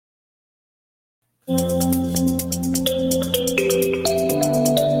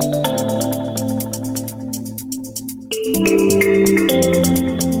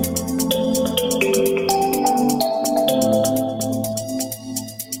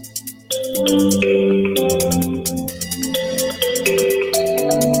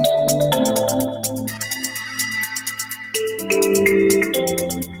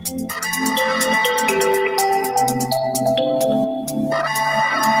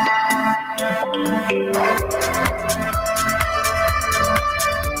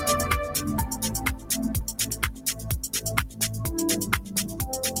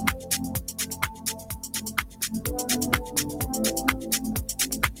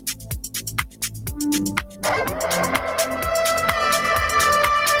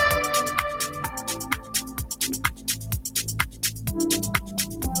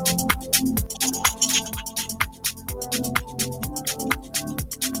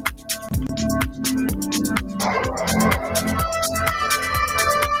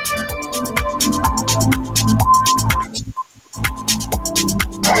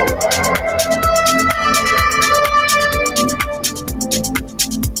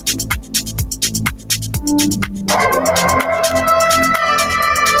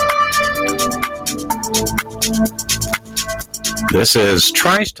This is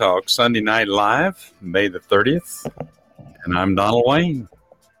Trice Talk Sunday Night Live, May the 30th, and I'm Donald Wayne.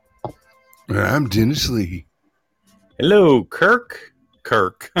 And I'm Dennis Lee. Hello, Kirk.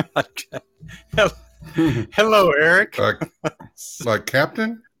 Hello, Eric. Like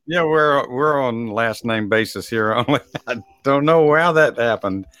Captain? Yeah, we're on last name basis here only. I don't know how that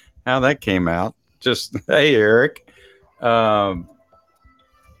happened, how that came out. Just, hey, Eric. Is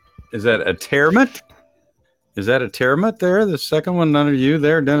that a Termit? Is that a Termit there? The second one under you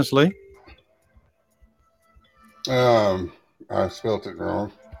there, Dennis Lee? I spelled it wrong.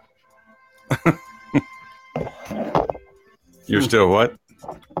 You're still what?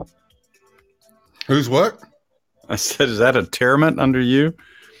 Who's what? I said, is that a Termit under you?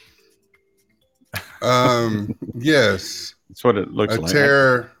 Yes. That's what it looks like.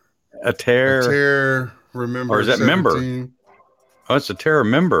 A tear, remember. Or is that 17? member? Oh, it's a Terra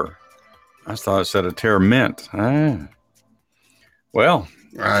member. I thought it said a Terra mint. Well,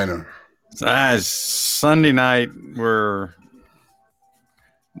 I know. Sunday night, we're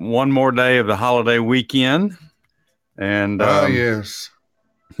one more day of the holiday weekend. And yes.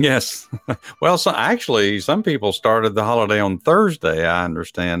 Yes. Well, so actually, some people started the holiday on Thursday, I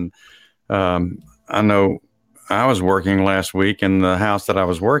understand. I know I was working last week in the house that I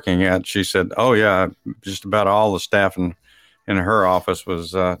was working at. She said, oh, yeah, just about all the staff in her office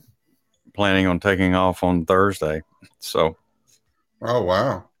was planning on taking off on Thursday. So. Oh,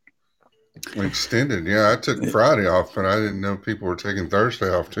 wow. Extended. Yeah, I took Friday off, but I didn't know people were taking Thursday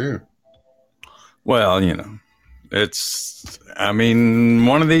off too. Well, one of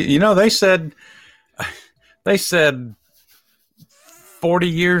the, they said 40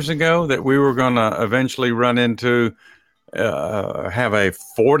 years ago that we were going to eventually run into have a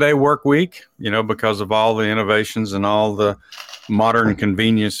 4-day work week, because of all the innovations and all the modern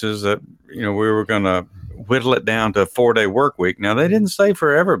conveniences that, we were going to whittle it down to a 4-day work week. Now, they didn't say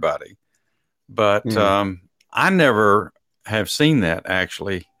for everybody, but I never have seen that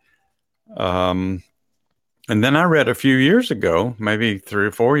actually. And then I read a few years ago, maybe 3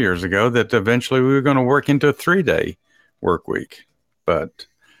 or 4 years ago, that eventually we were going to work into a 3-day work week. But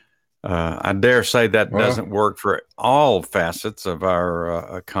I dare say that doesn't work for all facets of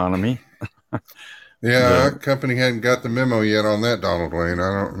our economy. Yeah, our company hadn't got the memo yet on that, Donald Wayne.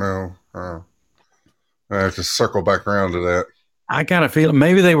 I don't know. I have to circle back around to that. I kind of feel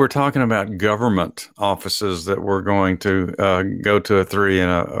maybe they were talking about government offices that were going to go to a 3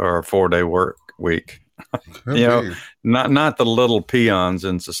 or a 4-day work week. Not the little peons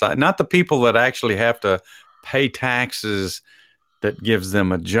in society, not the people that actually have to pay taxes that gives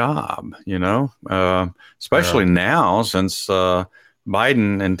them a job, especially now since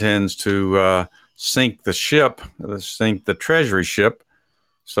Biden intends to sink the Treasury ship.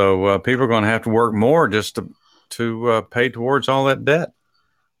 So people are going to have to work more just to pay towards all that debt.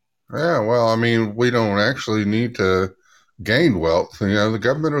 Yeah, well, we don't actually need to gain wealth. The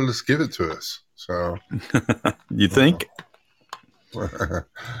government will just give it to us. So, you think?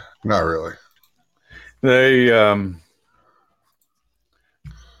 Not really. They.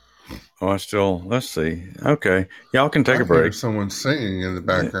 Let's see. Okay, y'all can take a break. There's someone singing in the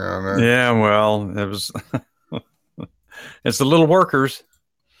background. Yeah, well, it was. It's the little workers.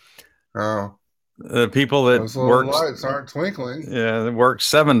 Oh. The people that those little lights aren't twinkling. Yeah, they work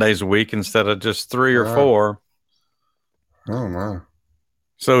 7 days a week instead of just 3 or 4. Oh my!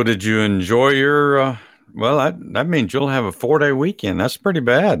 So did you enjoy your? Well, that means you'll have a 4-day weekend. That's pretty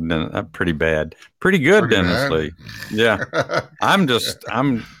bad. Pretty bad. Pretty good, Pretty Dennis bad. Lee. Yeah, I'm just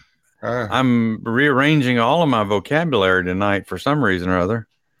uh, I'm rearranging all of my vocabulary tonight for some reason or other.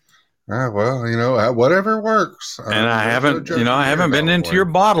 well, whatever works. And There's no I judgment here, haven't been Donald into your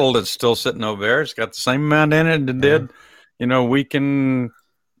Wayne. bottle that's still sitting over there. It's got the same amount in it it Uh, did, a week and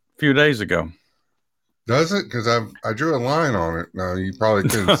a few days ago. does it? Because I drew a line on it. No, you probably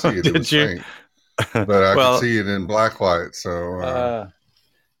couldn't see it. It Did was you? faint, but I could Well, see it in black light. So,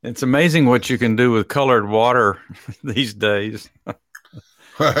 it's amazing what you can do with colored water these days.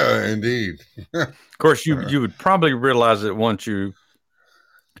 indeed. Of course, you would probably realize it once you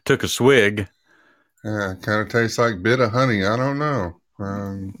took a swig. Yeah, kind of tastes like bit of honey. I don't know.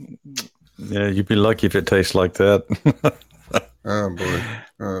 Yeah, you'd be lucky if it tastes like that. Oh boy,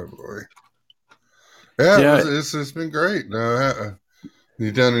 oh boy. Yeah, Yeah. it's been great.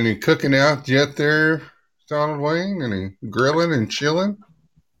 You done any cooking out yet there, Donald Wayne? Any grilling and chilling?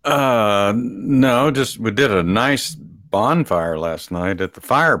 No, just we did a nice bonfire last night at the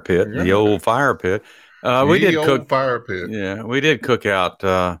fire pit, the Yeah, old fire pit. We ye did old cook. fire pit. Yeah, we did cook out.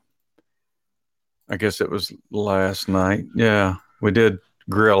 I guess it was last night. Yeah, we did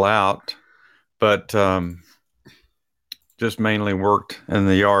grill out, but just mainly worked in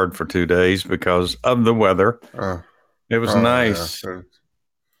the yard for 2 days because of the weather. Uh, It was nice. Yeah,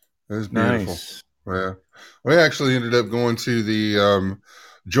 it was beautiful. Nice. Yeah, we actually ended up going to the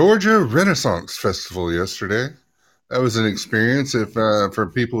Georgia Renaissance Festival yesterday. That was an experience. If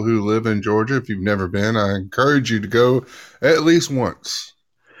for people who live in Georgia, if you've never been, I encourage you to go at least once.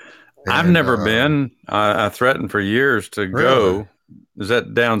 I've never been. I threatened for years to Really? go. Is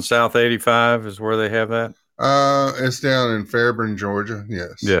that down South 85 is where they have that? It's down in Fairburn, Georgia.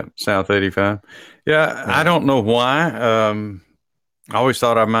 Yes. Yeah, South 85. Yeah, I don't know why. I always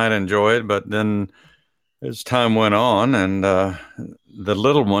thought I might enjoy it, but then as time went on and the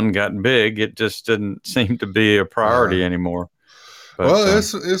little one got big, it just didn't seem to be a priority anymore. But, well,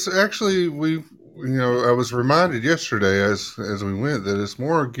 it's actually I was reminded yesterday as we went that it's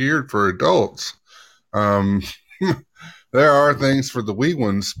more geared for adults. There are things for the wee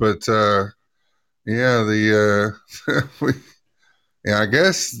ones, but yeah, I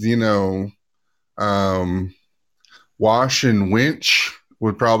guess Wash and Winch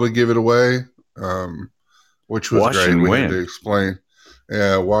would probably give it away, which was Wash great. and We had Winch. to explain.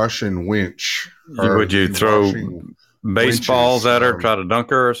 Yeah, Wash and Winch. Would you throw baseballs at her, try to dunk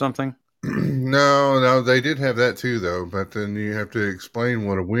her or something? No, they did have that too, though. But then you have to explain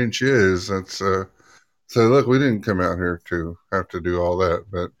what a winch is. That's so. Look, we didn't come out here to have to do all that,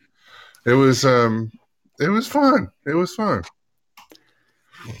 but it was fun. It was fun.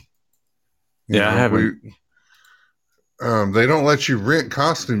 I haven't. They don't let you rent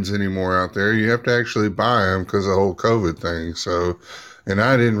costumes anymore out there. You have to actually buy them because of the whole COVID thing. So, and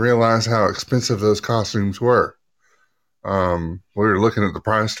I didn't realize how expensive those costumes were. We were looking at the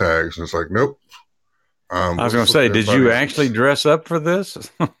price tags and it's like, nope. I was going to say, did you actually dress up for this?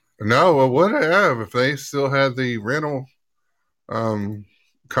 No, well, would I have if they still had the rental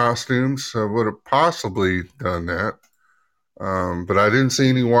costumes? I would have possibly done that. But I didn't see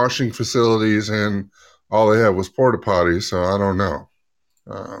any washing facilities, and all they had was porta potties, so I don't know.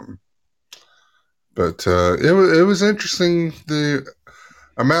 But it was interesting the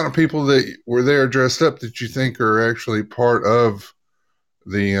amount of people that were there dressed up that you think are actually part of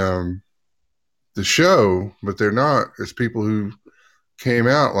the show, but they're not. It's people who came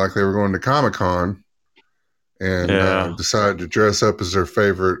out like they were going to Comic-Con and decided to dress up as their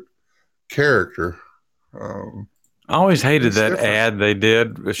favorite character. I always hated that ad they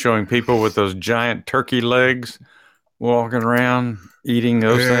did showing people with those giant turkey legs walking around eating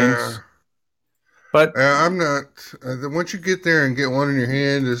those things. But I'm not. Once you get there and get one in your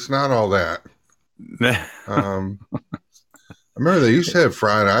hand, it's not all that. I remember they used to have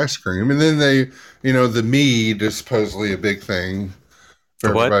fried ice cream, and then the mead is supposedly a big thing for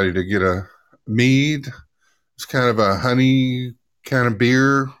everybody to get a mead. It's kind of a honey kind of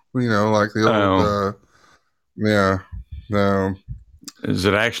beer, like the old. No. Is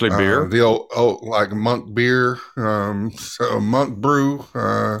it actually beer? The old like monk beer. So monk brew.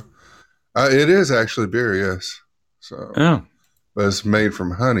 It is actually beer, yes. So, but it's made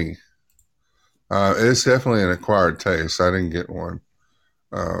from honey. It's definitely an acquired taste. I didn't get one.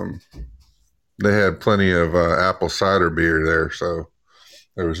 They had plenty of apple cider beer there, so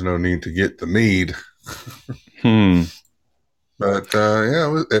there was no need to get the mead. But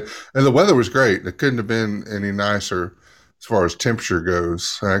and the weather was great. It couldn't have been any nicer as far as temperature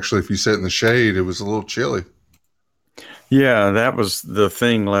goes. Actually, if you sit in the shade, it was a little chilly. Yeah, that was the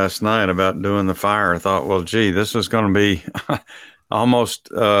thing last night about doing the fire. I thought, well, gee, this is going to be almost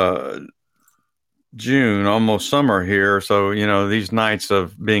June, almost summer here. So, these nights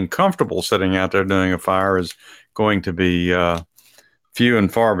of being comfortable sitting out there doing a fire is going to be few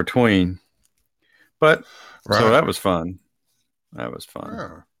and far between. But so Right. that was fun. That was fun.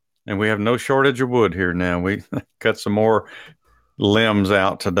 Yeah. And we have no shortage of wood here now. We cut some more limbs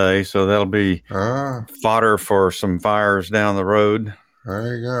out today. So that'll be Ah, fodder for some fires down the road.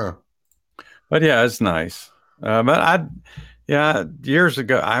 there you go. But yeah, it's nice. Yeah, years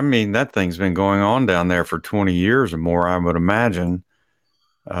ago, I mean, that thing's been going on down there for 20 years or more, I would imagine.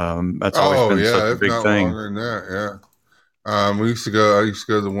 That's always Oh been such yeah, a if big not thing. longer than that. Yeah. We used to go. I used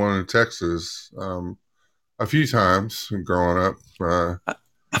to go to the one in Texas a few times growing up.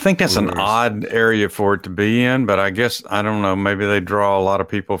 I think that's When an it was, odd area for it to be in, but I guess, I don't know, maybe they draw a lot of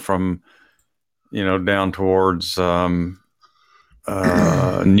people from, down towards Newnan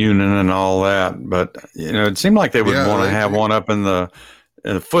and all that. But, it seemed like they would yeah, want to they have do. one up in the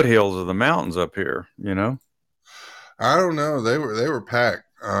foothills of the mountains up here. I don't know. They were packed.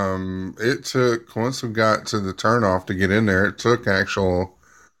 It took once we got to the turnoff to get in there. It took I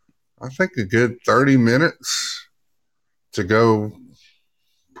think a good 30 minutes to go,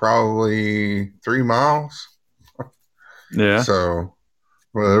 probably 3 miles. Yeah. So,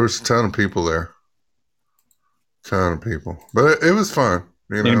 well, there was a ton of people there, ton of people, but it was fun.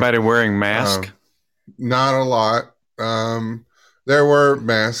 Anybody wearing mask? Um, Not a lot. There were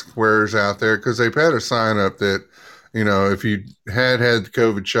mask wearers out there because they've had a sign up that, if you had the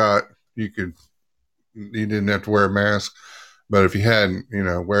COVID shot, you didn't have to wear a mask, but if you hadn't,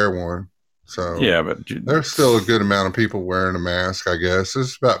 wear one. So Yeah, but there's still a good amount of people wearing a mask, I guess.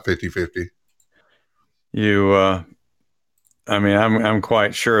 It's about 50-50. you, I mean, I'm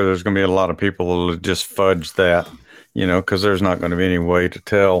quite sure there's going to be a lot of people who'll just fudge that, because there's not going to be any way to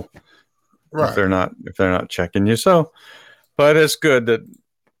tell if Right. they're not checking you. So, but it's good.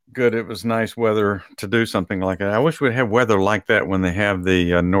 It was nice weather to do something like that. I wish we'd have weather like that when they have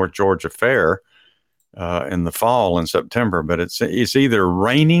the North Georgia Fair in the fall in September. But it's either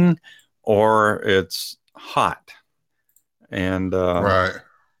raining or it's hot, and Right.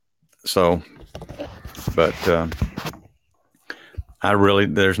 so. But I really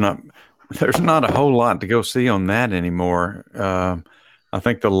there's not a whole lot to go see on that anymore. I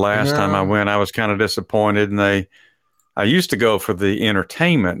think the last time I No. went, I was kind of disappointed, and I used to go for the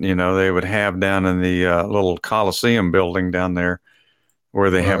entertainment. They would have down in the little Coliseum building down there where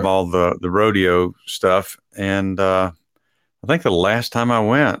they have Right. all the rodeo stuff. And I think the last time I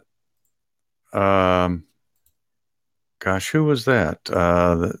went, um, gosh, who was that?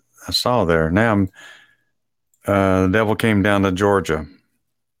 That I saw there. Now the devil came down to Georgia.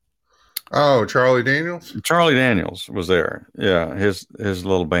 Oh, Charlie Daniels? Charlie Daniels was there. Yeah, his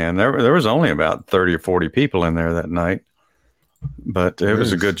little band. There was only about 30 or 40 people in there that night, but it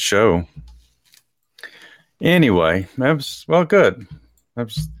was a Yes. good show. Anyway, that was well good. That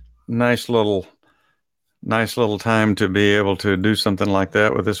was nice little time to be able to do something like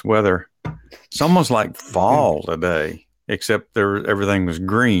that with this weather. It's almost like fall today, except everything was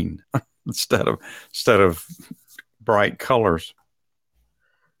green instead of bright colors.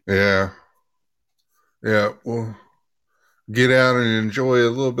 Yeah. Yeah. Well, get out and enjoy a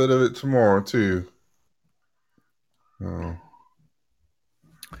little bit of it tomorrow, too. Uh,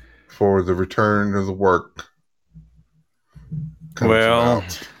 for the return of the work comes Well,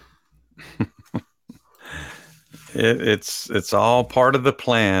 about. it's all part of the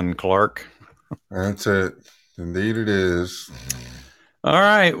plan, Clark. That's it. Indeed, it is. All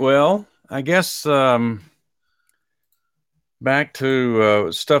right. Well, I guess back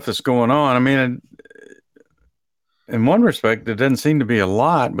to stuff that's going on. I mean, in one respect, there doesn't seem to be a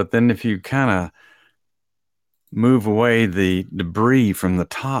lot, but then if you kind of move away the debris from the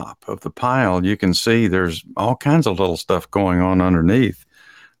top of the pile, you can see there's all kinds of little stuff going on underneath.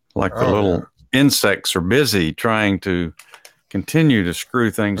 Like the Oh, little insects are busy trying to continue to screw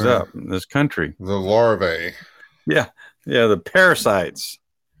things yeah. up in this country. The larvae, Yeah. Yeah. The parasites.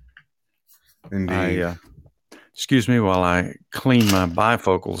 indeed. Excuse me while I clean my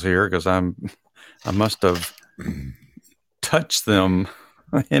bifocals here because I must have touched them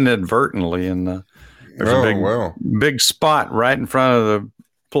inadvertently, and there's a Oh, well. big spot right in front of the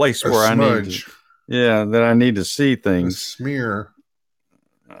place A where smudge. that I need to see A things. smear.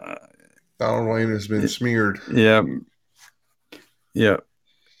 Uh, Donald Wayne has been smeared. yeah, yeah.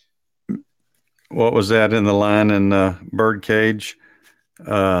 What was that in the line in Birdcage?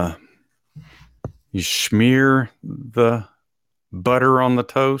 Uh, you smear the butter on the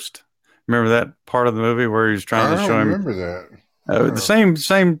toast. Remember that part of the movie where he was trying I to don't show him remember that. the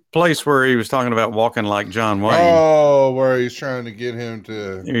same place where he was talking about walking like John Wayne. Oh, where he's trying to get him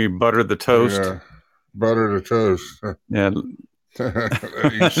to, He buttered the toast. butter the toast. Yeah,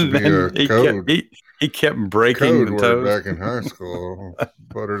 That used to and be then a code he kept breaking code the word toast. back in high school.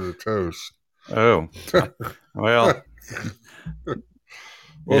 Butter the toast. Oh, well,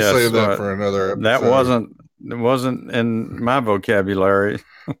 We'll yes, save that for another that episode. wasn't in my vocabulary.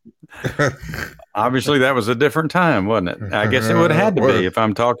 Obviously, that was a different time, wasn't it? I guess it would have had to be if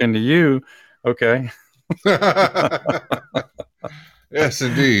I'm talking to you. Okay. Yes,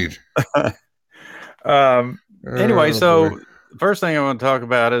 indeed. Anyway, Oh, so boy. the first thing I want to talk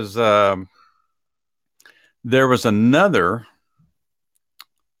about is there was another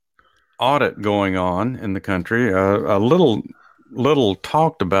audit going on in the country, a little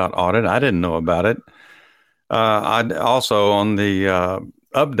talked about audit. I didn't know about it. I also on the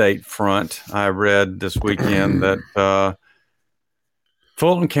update front, I read this weekend that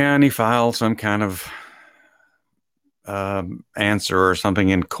Fulton County filed some kind of answer or something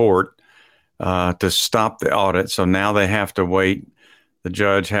in court to stop the audit. So now they have to wait. The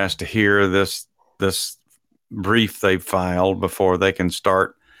judge has to hear this brief they filed before they can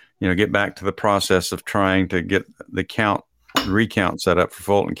start, get back to the process of trying to get the recount set up for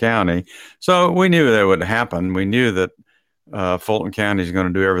Fulton County. So we knew that would happen. We knew that Fulton County is going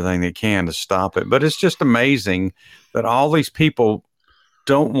to do everything they can to stop it. But it's just amazing that all these people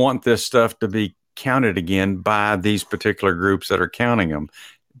don't want this stuff to be counted again by these particular groups that are counting them.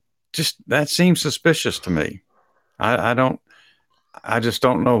 Just that seems suspicious to me. I just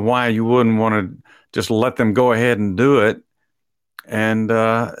don't know why you wouldn't want to just let them go ahead and do it and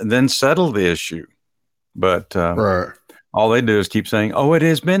then settle the issue. But Right. all they do is keep saying, oh, it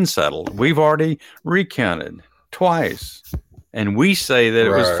has been settled. We've already recounted twice. And we say that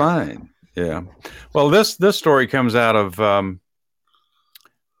it was Right. fine. Yeah. Well, this story comes out of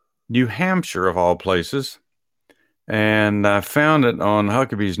New Hampshire, of all places. And I found it on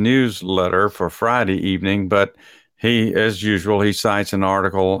Huckabee's newsletter for Friday evening, but he, as usual, he cites an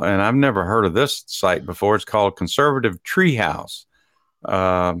article, and I've never heard of this site before. It's called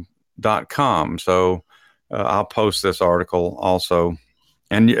conservativetreehouse.com. So I'll post this article also.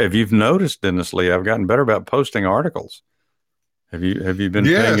 And if you've noticed, Dennis Lee, I've gotten better about posting articles. Have you been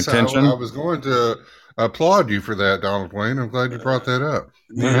paying attention? I was going to applaud you for that, Donald Wayne. I'm glad you brought that up.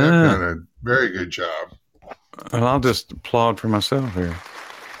 You have done a very good job. Well, I'll just applaud for myself here.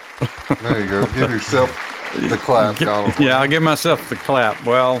 There you go. Give yourself the clap, Donald Wayne. Yeah, I'll give myself the clap.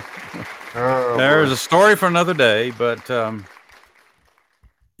 Well, there's a story for another day, but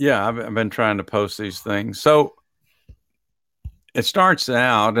yeah, I've been trying to post these things. So it starts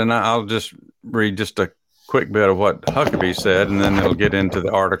out, and I'll just read just a quick bit of what Huckabee said, and then it'll get into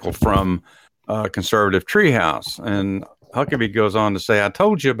the article from Conservative Treehouse. And Huckabee goes on to say, I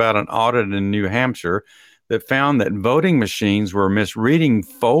told you about an audit in New Hampshire that found that voting machines were misreading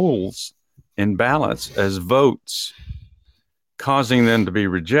folds in ballots as votes, causing them to be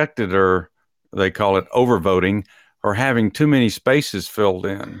rejected, or they call it overvoting, or having too many spaces filled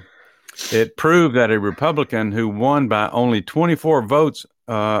in. It proved that a Republican who won by only 24 votes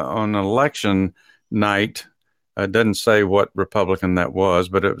on election night, doesn't say what Republican that was,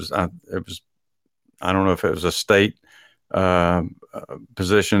 but it was, I don't know if it was a state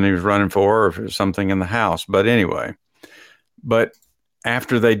position he was running for, or if it was something in the House. But anyway, but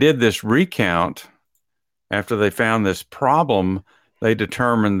after they did this recount, after they found this problem, they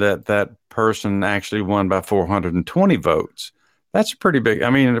determined that that person actually won by 420 votes. That's pretty big. I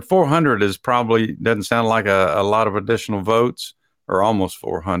mean, 400 is probably doesn't sound like a lot of additional votes, or almost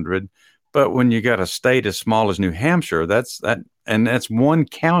 400. But when you got a state as small as New Hampshire, that's one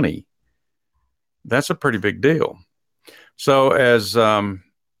county. That's a pretty big deal. So as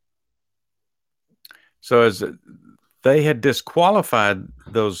they had disqualified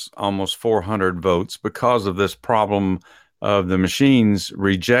those almost 400 votes because of this problem of the machines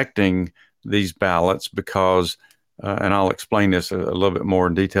rejecting these ballots because, and I'll explain this a little bit more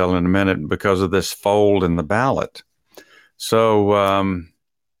in detail in a minute, because of this fold in the ballot. So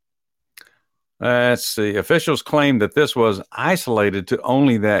let's see. Officials claim that this was isolated to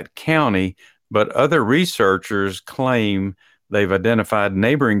only that county, but other researchers claim they've identified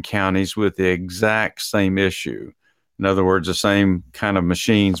neighboring counties with the exact same issue. In other words, the same kind of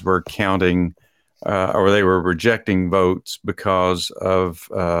machines were counting or they were rejecting votes because of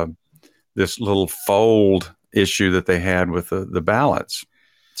this little fold issue that they had with the ballots.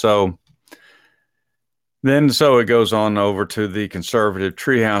 So Then, so it goes on over to the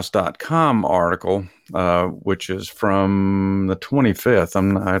conservativetreehouse.com article, which is from the 25th.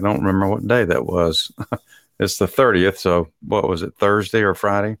 I don't remember what day that was. It's the 30th. So what was it, Thursday or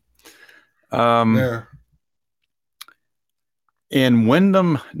Friday? Yeah. In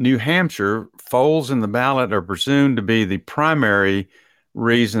Windham, New Hampshire, folds in the ballot are presumed to be the primary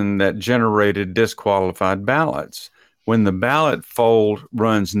reason that generated disqualified ballots. When the ballot fold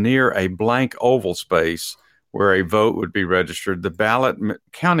runs near a blank oval space where a vote would be registered, the ballot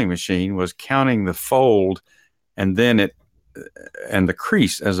counting machine was counting the fold and then and the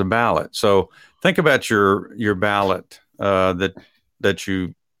crease as a ballot. So think about your ballot that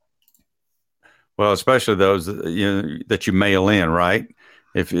you, well, especially those that you mail in, right?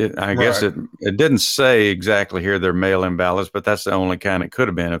 I guess it didn't say exactly here they're mail-in ballots, but that's the only kind it could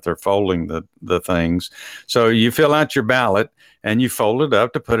have been if they're folding the things. So you fill out your ballot and you fold it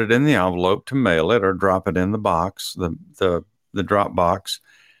up to put it in the envelope to mail it or drop it in the box, the drop box.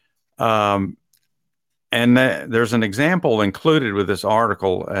 And there's an example included with this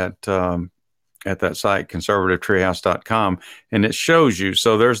article at that site, conservativetreehouse.com, and it shows you.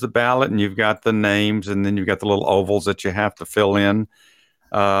 So there's the ballot, and you've got the names, and then you've got the little ovals that you have to fill in.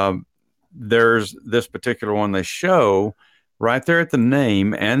 There's this particular one they show right there at the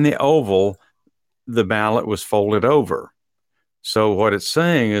name and the oval, the ballot was folded over. So what it's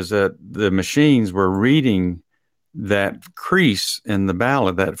saying is that the machines were reading that crease in the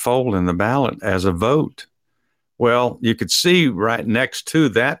ballot, that fold in the ballot, as a vote. Well, you could see right next to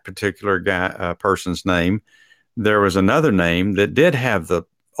that particular person's name, there was another name that did have the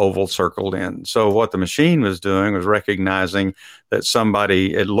oval circled in. So what the machine was doing was recognizing that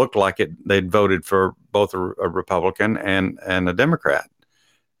somebody, it looked like they'd voted for both a Republican and a Democrat.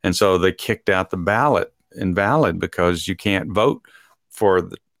 And so they kicked out the ballot invalid because you can't vote for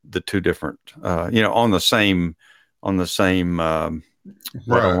the two different, on the same, right. I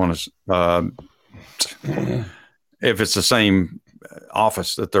don't want to, if it's the same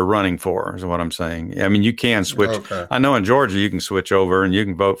office that they're running for, is what I'm saying. I mean, you can switch. Okay. I know in Georgia you can switch over and you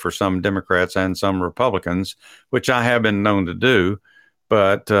can vote for some Democrats and some Republicans, which I have been known to do,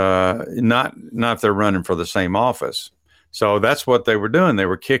 but not if they're running for the same office. So that's what they were doing. They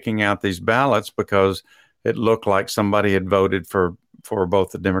were kicking out these ballots because it looked like somebody had voted for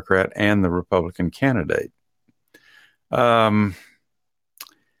both the Democrat and the Republican candidate.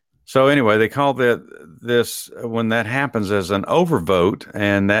 So anyway, they call this when that happens as an overvote,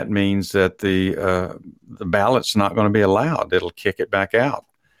 and that means that the ballot's not going to be allowed. It'll kick it back out,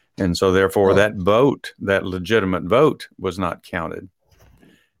 and so therefore that vote, that legitimate vote, was not counted.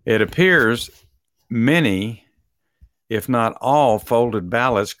 It appears many, if not all, folded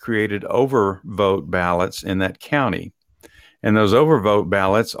ballots created overvote ballots in that county, and those overvote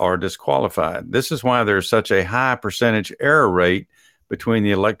ballots are disqualified. This is why there's such a high percentage error rate between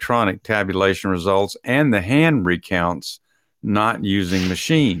the electronic tabulation results and the hand recounts not using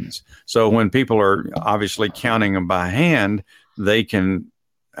machines. So when people are obviously counting them by hand, they can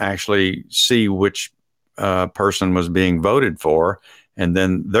actually see which person was being voted for, and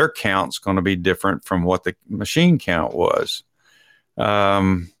then their count's going to be different from what the machine count was.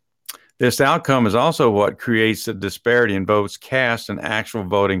 This outcome is also what creates a disparity in votes cast and actual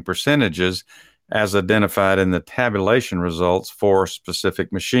voting percentages as identified in the tabulation results for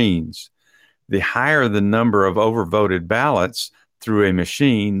specific machines. The higher the number of overvoted ballots through a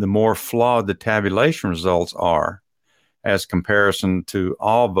machine, the more flawed the tabulation results are as comparison to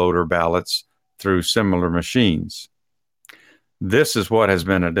all voter ballots through similar machines. This is what has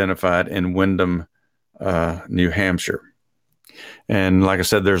been identified in Windham, New Hampshire. And like I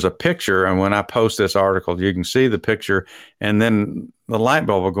said, there's a picture, and when I post this article, you can see the picture, and then the light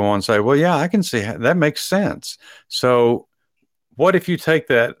bulb will go on and say, well, yeah, I can see that makes sense. So what if you take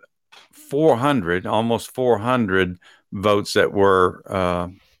that 400, almost 400 votes that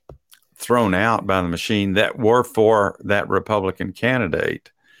were thrown out by the machine that were for that Republican candidate,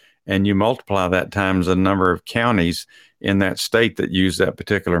 and you multiply that times the number of counties in that state that use that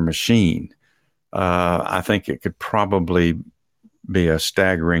particular machine? I think it could probably be a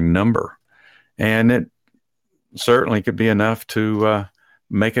staggering number, and it certainly could be enough to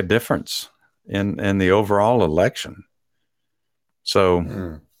make a difference in the overall election.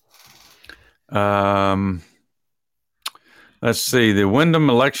 So, let's see. The Windham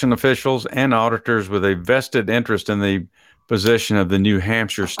election officials and auditors with a vested interest in the position of the New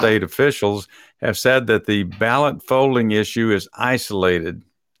Hampshire state officials have said that the ballot folding issue is isolated.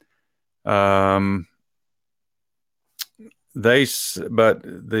 but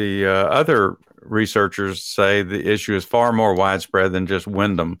the other researchers say the issue is far more widespread than just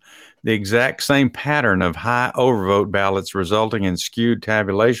Wyndham. The exact same pattern of high overvote ballots resulting in skewed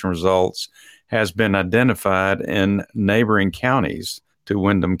tabulation results has been identified in neighboring counties to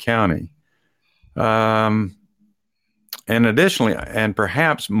Wyndham County. And additionally, and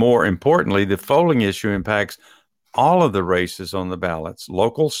perhaps more importantly, the polling issue impacts all of the races on the ballots,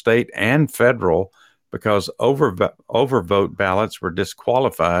 local, state, and federal, because overvote ballots were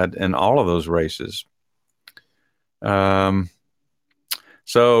disqualified in all of those races.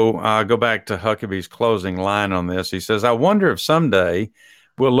 So I'll go back to Huckabee's closing line on this. He says, I wonder if someday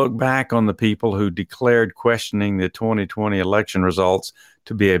we'll look back on the people who declared questioning the 2020 election results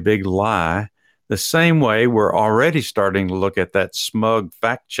to be a big lie, the same way we're already starting to look at that smug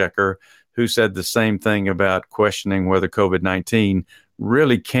fact checker who said the same thing about questioning whether COVID-19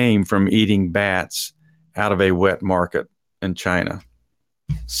 really came from eating bats out of a wet market in China.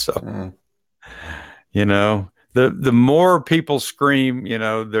 So, you know, the more people scream, you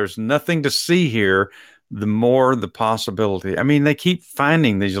know, there's nothing to see here, the more the possibility. I mean, they keep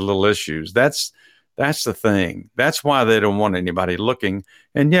finding these little issues. That's the thing. That's why they don't want anybody looking.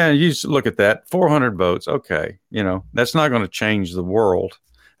 And yeah, you look at that, 400 votes. Okay, you know, that's not going to change the world,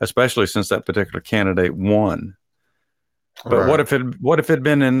 especially since that particular candidate won. But what if it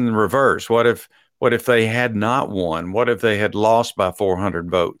been in reverse? What if they had not won? What if they had lost by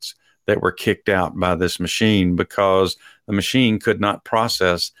 400 votes that were kicked out by this machine because the machine could not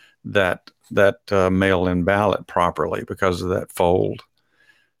process that mail-in ballot properly because of that fold?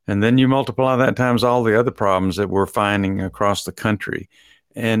 And then you multiply that times all the other problems that we're finding across the country.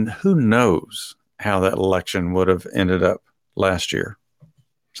 And who knows how that election would have ended up last year.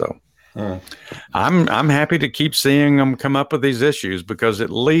 So I'm happy to keep seeing them come up with these issues, because at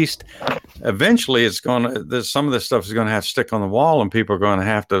least eventually some of this stuff is going to have to stick on the wall, and people are going to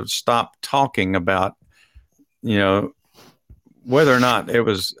have to stop talking about, you know, whether or not it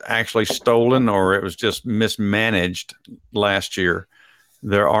was actually stolen or it was just mismanaged last year.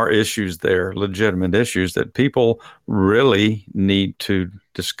 There are issues there, legitimate issues that people really need to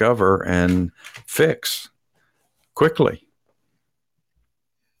discover and fix quickly.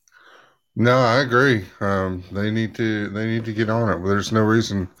 No, I agree. They need to get on it. There's no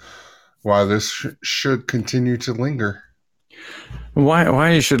reason why this should continue to linger.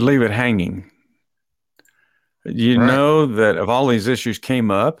 Why you should leave it hanging? You know that if all these issues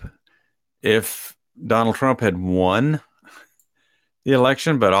came up, if Donald Trump had won the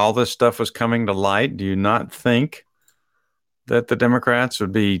election, but all this stuff was coming to light, do you not think that the Democrats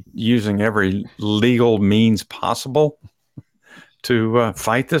would be using every legal means possible to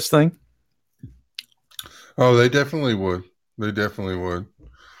fight this thing? Oh, they definitely would. They definitely would.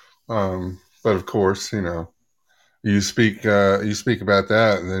 But of course, you know, you speak about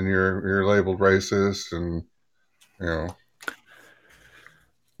that, and then you're labeled racist, and you know.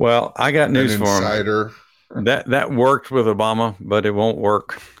 Well, I got news for them. That worked with Obama, but it won't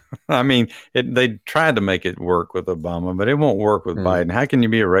work. I mean, they tried to make it work with Obama, but it won't work with Biden. How can you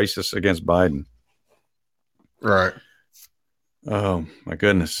be a racist against Biden? Right. Oh my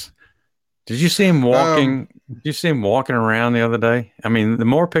goodness. Did you see him walking? Did you see him walking around the other day? I mean, the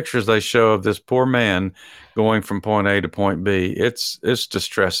more pictures they show of this poor man going from point A to point B, it's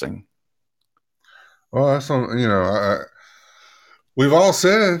distressing. Well, that's you know, we've all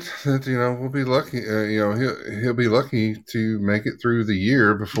said that, you know, we'll be lucky. You know, he'll be lucky to make it through the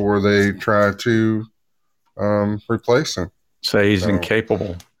year before they try to replace him. Say he's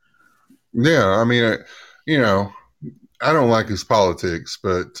incapable. Yeah, I mean, you know, I don't like his politics,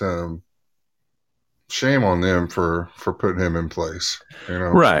 but shame on them for putting him in place. You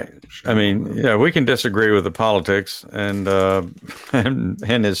know, right? I mean, yeah, we can disagree with the politics and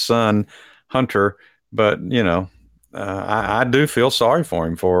his son Hunter, but you know, I do feel sorry for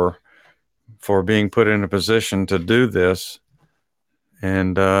him for being put in a position to do this,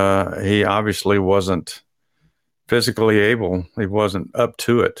 and he obviously wasn't physically able. He wasn't up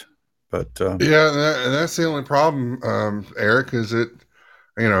to it. But yeah, that's the only problem, Eric, is that,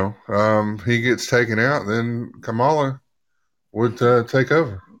 you know, he gets taken out, then Kamala would take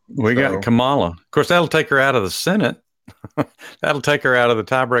over. We got Kamala. Of course, that'll take her out of the Senate. That'll take her out of the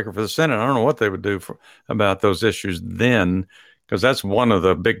tiebreaker for the Senate. I don't know what they would do about those issues then, because that's one of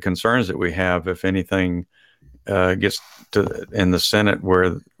the big concerns that we have. If anything gets to in the Senate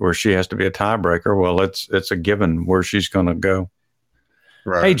where she has to be a tiebreaker, well, it's a given where she's going to go.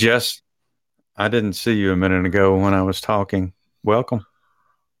 Right. Hey, Jess, I didn't see you a minute ago when I was talking. Welcome.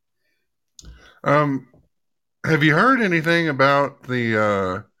 Have you heard anything about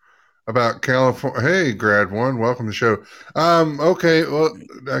the about California. Hey, Grad One, welcome to the show. Okay, well,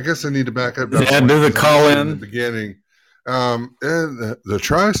 I guess I need to back up. Yeah, do the call in the in. beginning. And the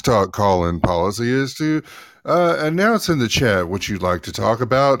Tri-Stock call-in policy is to announce in the chat what you'd like to talk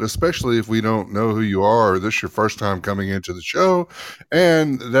about, especially if we don't know who you are or this is your first time coming into the show.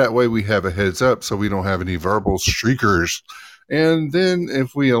 And that way we have a heads up so we don't have any verbal streakers. And then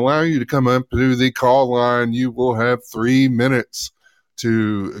if we allow you to come up to the call line, you will have 3 minutes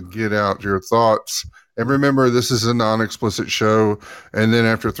to get out your thoughts. And remember, this is a non-explicit show. And then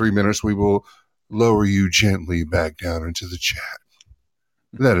after 3 minutes, we will lower you gently back down into the chat.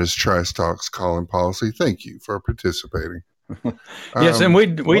 That is Tri-Stock's calling policy. Thank you for participating. Yes, and we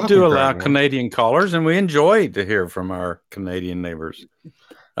do allow Canadian callers, and we enjoy to hear from our Canadian neighbors.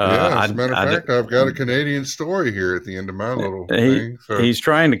 As a matter of fact, I've got a Canadian story here at the end of my little thing. So. He's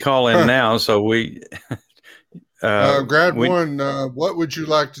trying to call in now, so we... Grad One, what would you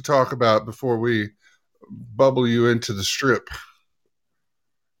like to talk about before we bubble you into the strip?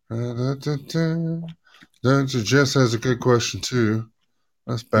 Jess has a good question too.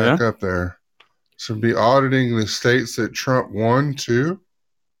 Let's back up there. Should be auditing the states that Trump won too.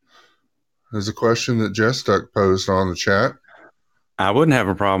 There's a question that Jess Duck posed on the chat. I wouldn't have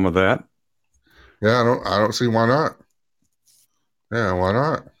a problem with that. Yeah, I don't see why not. Yeah, why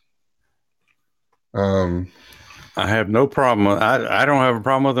not? I have no problem. I don't have a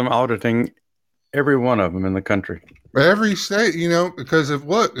problem with them auditing every one of them in the country. Every state, because if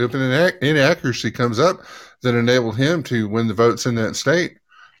an inaccuracy comes up that enabled him to win the votes in that state,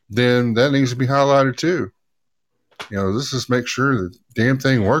 then that needs to be highlighted too. This is make sure the damn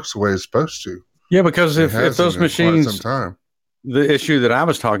thing works the way it's supposed to. Yeah, because if those machines, the issue that I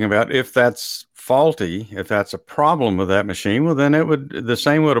was talking about, if that's faulty, if that's a problem with that machine, well, then the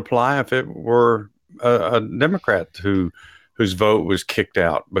same would apply if it were a Democrat whose vote was kicked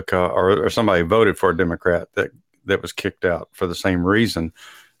out because, or somebody voted for a Democrat that was kicked out for the same reason.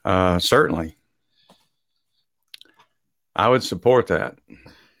 Certainly, I would support that.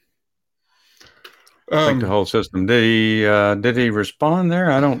 I think the whole system. Did he respond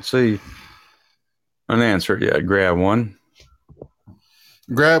there? I don't see an answer yet. Grab one.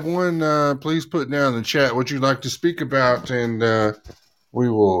 Please put down in the chat what you'd like to speak about, and we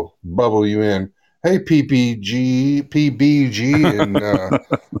will bubble you in. Hey, PBG, and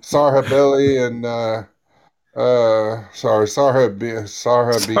Sarhabelli, and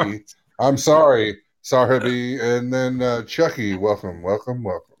Sarhabi. I'm sorry, Sarhabi, and then Chucky. Welcome.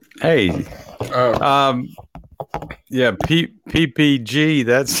 Hey, PPG.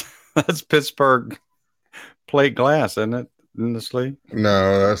 That's Pittsburgh plate glass, isn't it? In the sleeve?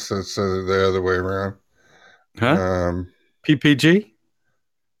 No, that's the other way around. Huh? PPG.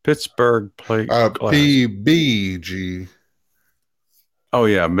 Pittsburgh plate glass. PBG. Oh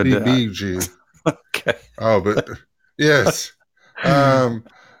yeah, but PBG. Okay. Oh, but yes.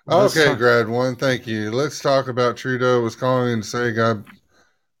 Okay, Grad One. Thank you. Let's talk about Trudeau was calling and say, God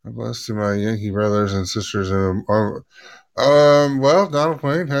bless to my Yankee brothers and sisters. Well, Donald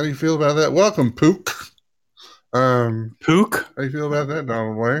Wayne, how do you feel about that? Welcome, Pook. Pook. How do you feel about that,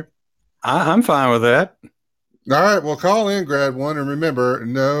 Donald Wayne? I'm fine with that. All right, well, call in, Grad One, and remember,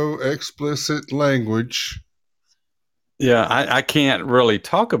 no explicit language. Yeah, I can't really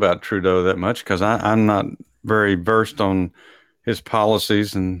talk about Trudeau that much because I'm not very versed on his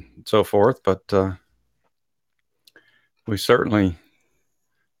policies and so forth, but we certainly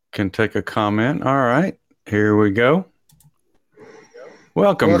can take a comment. All right, here we go.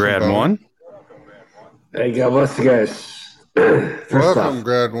 Welcome Grad One. Hey, God bless you guys. Welcome,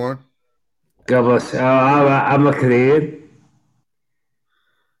 Grad One. God bless. I'm a Canadian.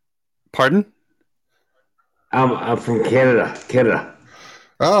 Pardon? I'm from Canada.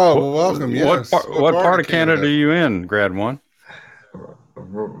 Oh, well, welcome. Yes. What part of Canada are you in, Grad One?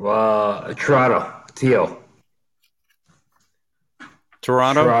 Toronto.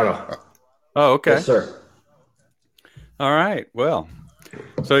 Toronto. Oh, okay. Yes, sir. All right. Well,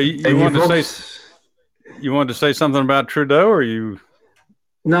 so you wanted to say something about Trudeau, or you?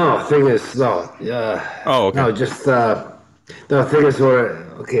 No, thing is, no. Oh, okay. No, just thing is,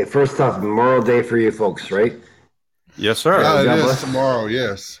 okay. First off, Memorial Day for you folks, right? Yes, sir. It is tomorrow.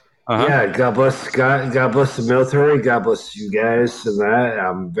 Yes. Uh-huh. Yeah. God bless the military. God bless you guys, and that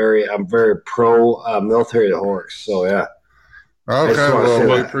I'm very pro military to horse. So yeah. Okay. Well,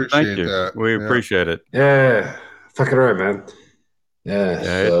 we appreciate that. We appreciate it. Yeah. Fucking right, man. Yeah.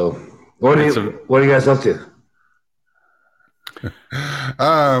 So, what are you guys up to?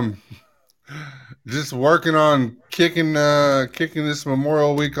 Just working on kicking this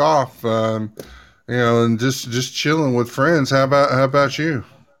Memorial Week off, and just chilling with friends. How about you?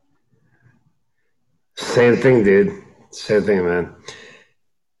 Same thing, dude. Same thing, man.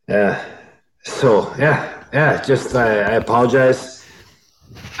 Yeah. So yeah. Just I apologize.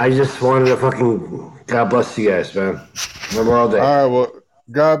 I just wanted to fucking God bless you guys, man. Remember all day. All right. Well,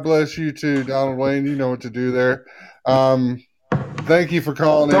 God bless you too, Donald Wayne. You know what to do there. Thank you for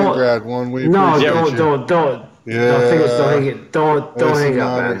calling in, Don't Grad One. We no, appreciate don't you. don't don't don't think it's don't Yeah, hang it. Don't it's a hang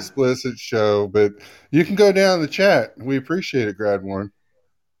up, man. non-explicit show, but you can go down in the chat. We appreciate it, Grad One.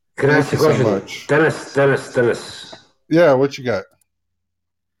 Can I Thank ask you you a so question? much. Dennis. Yeah, what you got?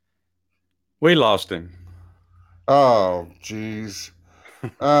 We lost him. Oh, geez.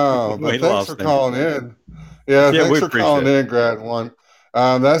 Oh, We but thanks lost for him. calling in. Yeah, Yeah, we thanks for appreciate calling it. in, Grad One.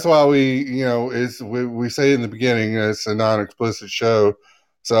 That's why we say in the beginning it's a non-explicit show.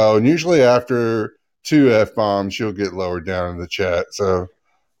 So and usually after 2 F-bombs, you'll get lowered down in the chat. So,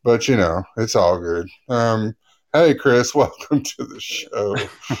 but it's all good. Hey, Chris, welcome to the show.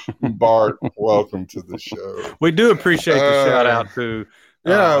 Bart, welcome to the show. We do appreciate the shout out to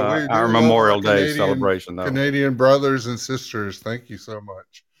Yeah, we our do love our Memorial Day celebration, though. Canadian brothers and sisters. Thank you so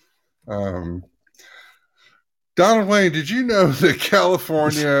much. Donald Wayne, did you know that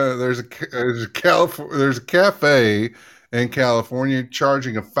California there's a cafe in California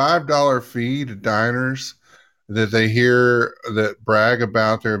charging a $5 fee to diners that they hear that brag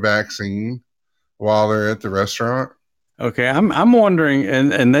about their vaccine while they're at the restaurant? Okay, I'm wondering,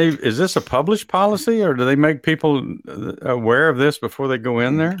 and is this a published policy, or do they make people aware of this before they go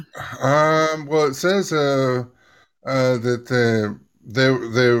in there? Well, it says that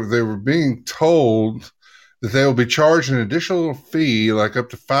they were being told that they will be charged an additional fee, like up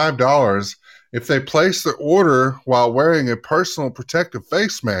to $5, if they place the order while wearing a personal protective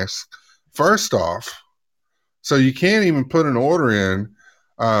face mask. First off, so you can't even put an order in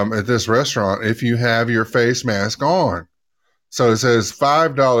at this restaurant if you have your face mask on. So it says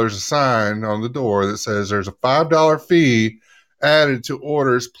 $5 a sign on the door that says there's a $5 fee added to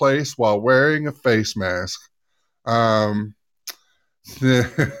orders placed while wearing a face mask. Um,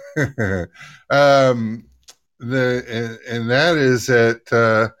 um, and that is at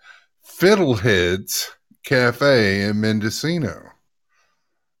Fiddleheads Cafe in Mendocino.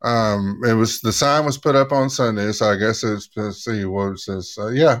 The sign was put up on Sunday, so I guess it's, let's see what it says.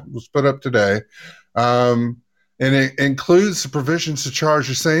 It was put up today. And it includes the provisions to charge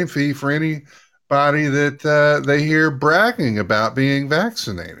the same fee for anybody that they hear bragging about being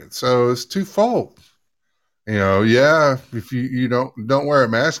vaccinated. So it's twofold. If you don't wear a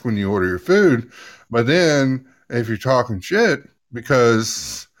mask when you order your food, but then if you're talking shit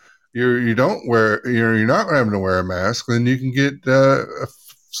because you're not having to wear a mask, then you can get a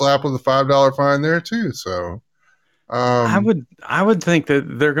slap with a $5 fine there too. So I would think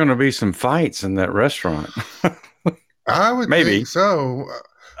that there are going to be some fights in that restaurant. I would Maybe think so.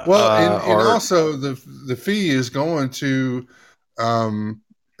 Well, and also the fee is going to all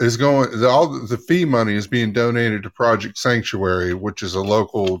the fee money is being donated to Project Sanctuary, which is a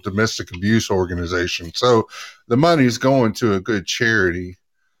local domestic abuse organization. So the money is going to a good charity.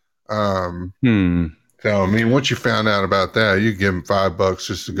 So I mean, once you found out about that, you give them $5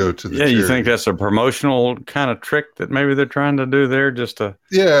 just to go to the charity. You think that's a promotional kind of trick that maybe they're trying to do there, just to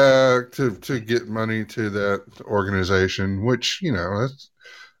to get money to that organization, which that's.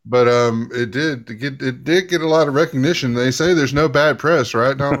 But it did get a lot of recognition. They say there's no bad press,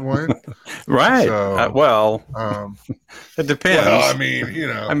 right, Donald Wayne? Right. So, it depends. Well, I mean,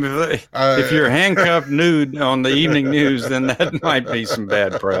 if you're handcuffed nude on the evening news, then that might be some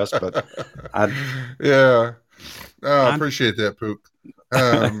bad press. But I appreciate that, Pook.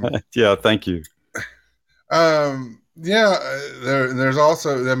 Yeah, thank you. There's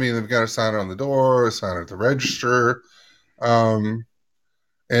also, I mean, they've got a sign on the door, a sign at the register.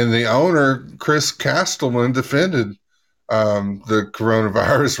 And the owner, Chris Castleman, defended the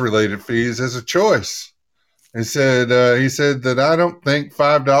coronavirus-related fees as a choice. He said that I don't think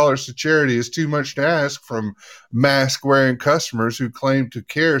 $5 to charity is too much to ask from mask-wearing customers who claim to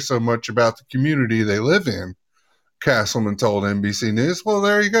care so much about the community they live in. Castleman told NBC News. Well,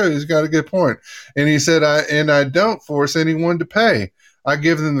 there you go. He's got a good point. And he said, I don't force anyone to pay. I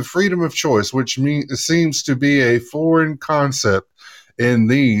give them the freedom of choice, which seems to be a foreign concept in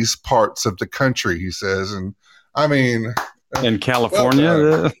these parts of the country, he says. And I mean, in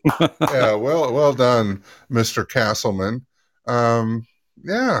California, well done, Mr. Castleman. I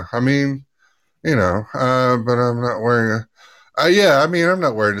mean, but I'm not wearing I'm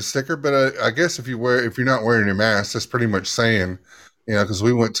not wearing a sticker, but I guess if you're not wearing your mask, that's pretty much saying, because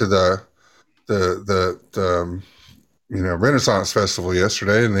we went to the Renaissance Festival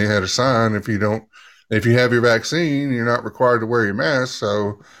yesterday, and they had a sign: if you have your vaccine, you're not required to wear your mask.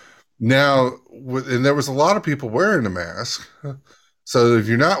 So, Now, and there was a lot of people wearing a mask. So if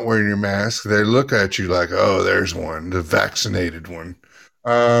you're not wearing your mask, they look at you like, "Oh, there's one, the vaccinated one."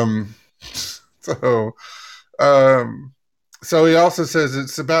 Um, so, um, so he also says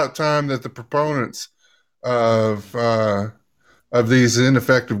it's about time that the proponents of these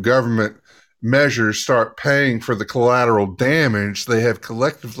ineffective government measures start paying for the collateral damage they have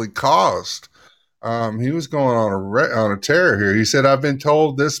collectively caused. He was going on a tear here. He said, "I've been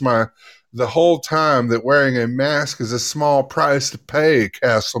told the whole time that wearing a mask is a small price to pay,"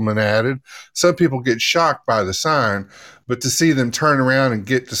 Castleman added. "Some people get shocked by the sign, but to see them turn around and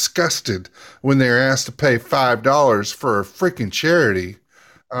get disgusted when they're asked to pay $5 for a freaking charity,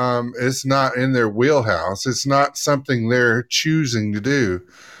 it's not in their wheelhouse. It's not something they're choosing to do."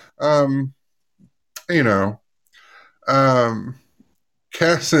 Um, you know, um,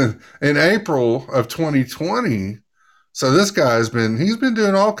 in April of 2020, so this guy's he's been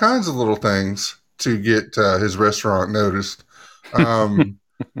doing all kinds of little things to get his restaurant noticed.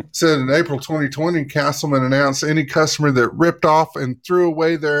 Said in April 2020, Castleman announced any customer that ripped off and threw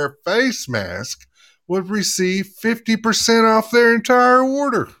away their face mask would receive 50% off their entire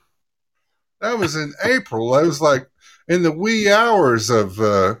order. That was in April. That was like in the wee hours of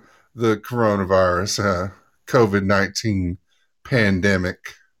the coronavirus, COVID-19 pandemic.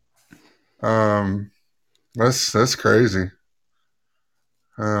 That's crazy.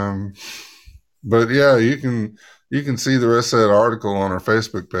 But yeah, you can see the rest of that article on our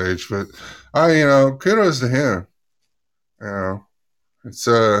Facebook page. But kudos to him. It's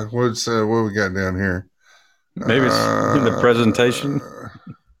what we got down here. Maybe it's in the presentation.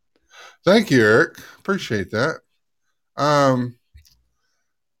 Thank you, Eric. Appreciate that.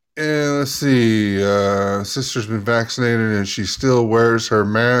 And let's see. Sister's been vaccinated and she still wears her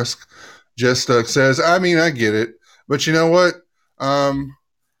mask. Jess Stuck says, "I mean, I get it, but you know what?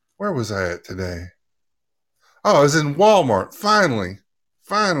 Where was I at today? Oh, I was in Walmart. Finally.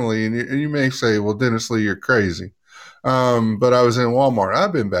 And you may say, well, Dennis Lee, you're crazy. But I was in Walmart.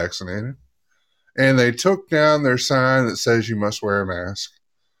 I've been vaccinated. And they took down their sign that says you must wear a mask.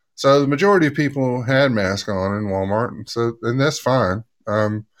 So the majority of people had masks on in Walmart. And that's fine.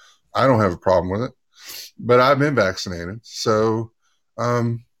 I don't have a problem with it. But I've been vaccinated. So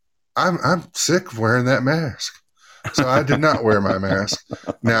I'm sick of wearing that mask. So I did not wear my mask.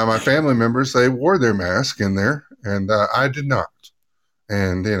 Now, my family members, they wore their mask in there, and I did not.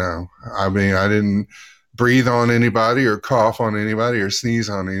 And, I didn't breathe on anybody or cough on anybody or sneeze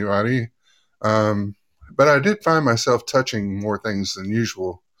on anybody. But I did find myself touching more things than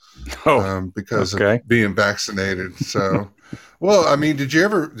usual because of being vaccinated. So, well, I mean, did you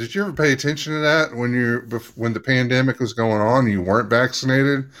ever pay attention to that when the pandemic was going on and you weren't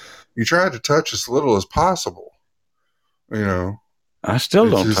vaccinated? You tried to touch as little as possible. I still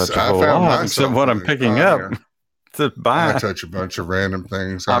don't touch a whole lot except what I'm picking up to buy. I touch a bunch of random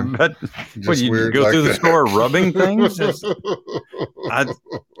things. I bet. What, you go through the store rubbing things?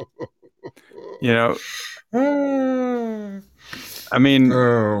 I mean,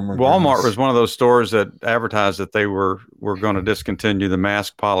 Walmart was one of those stores that advertised that they were going to discontinue the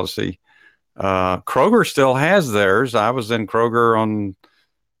mask policy. Kroger still has theirs. I was in Kroger on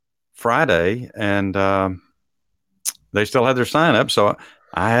Friday, and they still had their sign up. So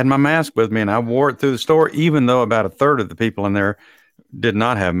I had my mask with me, and I wore it through the store, even though about a third of the people in there did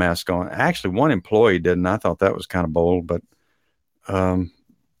not have masks on. Actually, one employee didn't. I thought that was kind of bold, but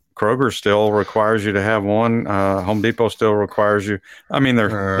Kroger still requires you to have one. Home Depot still requires you. I mean,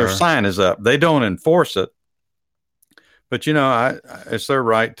 their sign is up. They don't enforce it. But, it's their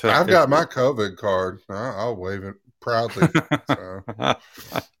right to. I've got my COVID card. I'll wave it proudly. So.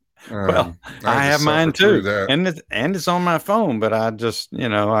 Well, I have mine too, and it's on my phone. But I just,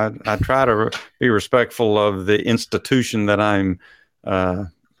 I try to be respectful of the institution that I'm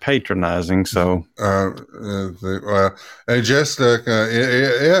patronizing. So, just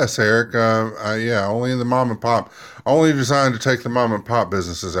yes, Eric. Only in the mom and pop. Only designed to take the mom and pop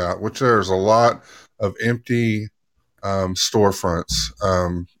businesses out, which there's a lot of empty storefronts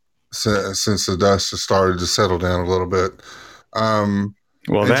since the dust has started to settle down a little bit.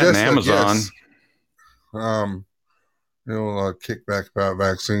 Well, that and Amazon. Kickback about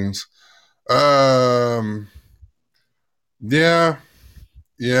vaccines. Yeah.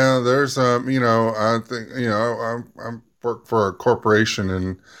 There's I think I work for a corporation,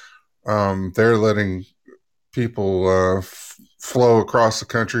 and they're letting people flow across the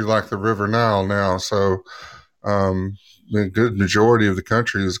country like the River Nile now. So the good majority of the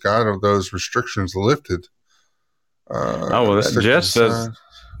country has got those restrictions lifted. Jess says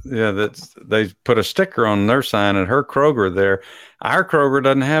That's they put a sticker on their sign at her Kroger there. Our Kroger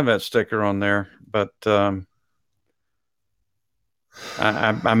doesn't have that sticker on there, but I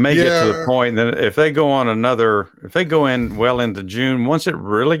may get to the point that if they go in well into June, once it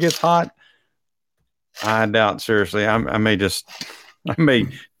really gets hot, I doubt seriously. I may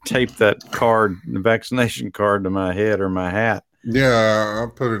tape that card, the vaccination card, to my head or my hat. Yeah, I'll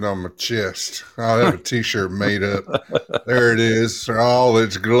put it on my chest. I'll have a T-shirt made up. There it is, all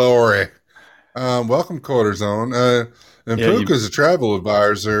its glory. Welcome, Quarterzone. And Puka's a travel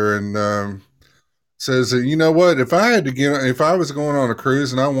advisor, and says that, you know what? If I was going on a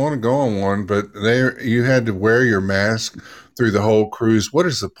cruise, and I want to go on one, but you had to wear your mask through the whole cruise. What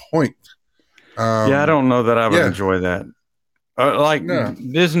is the point? I don't know that I would enjoy that.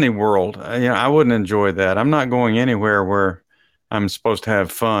 Disney World, I wouldn't enjoy that. I'm not going anywhere where I'm supposed to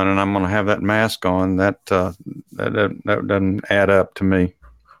have fun and I'm going to have that mask on. That doesn't add up to me.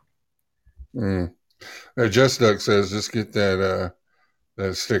 Just Duck says, just get that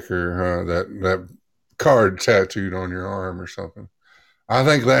sticker, that card tattooed on your arm or something. I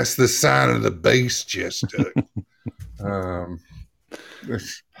think that's the sign of the beast, Just Duck.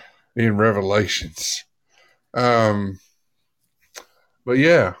 In Revelations. But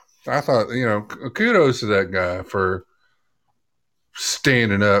yeah, I thought, kudos to that guy for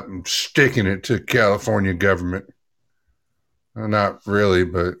standing up and sticking it to California government. Not really,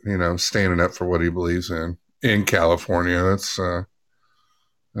 but standing up for what he believes in California. That's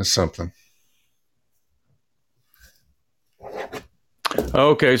something.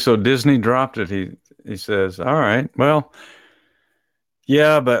 Okay, so Disney dropped it. He says, all right, well,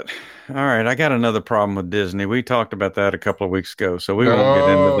 yeah, but all right, I got another problem with Disney. We talked about that a couple of weeks ago, so we won't get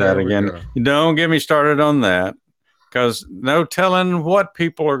into that again. Don't get me started on that, because no telling what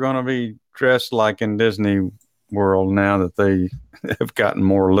people are going to be dressed like in Disney World now that they have gotten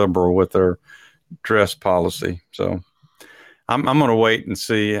more liberal with their dress policy. So I'm going to wait and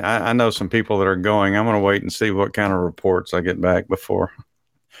see. I know some people that are going. I'm going to wait and see what kind of reports I get back before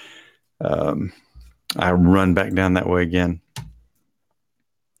I run back down that way again.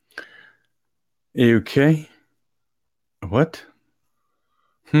 Okay. What?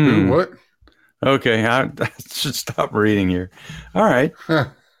 What? Okay, I should stop reading here. All right. Huh.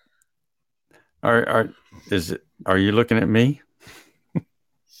 Are you looking at me?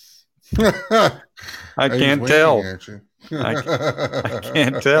 I can't tell. I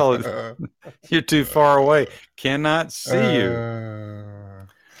can't tell. You're too far away. Cannot see you.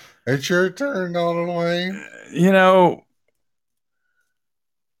 It's your turn, Donald Wayne.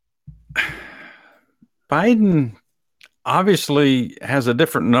 Biden obviously has a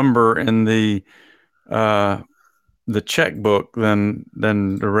different number in the checkbook than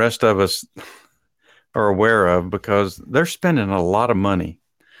the rest of us are aware of, because they're spending a lot of money,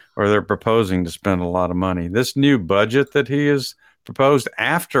 or they're proposing to spend a lot of money. This new budget that he has proposed,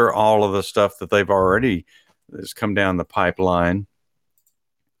 after all of the stuff that they've already has come down the pipeline.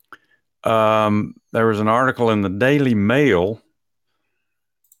 There was an article in the Daily Mail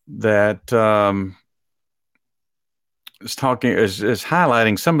that is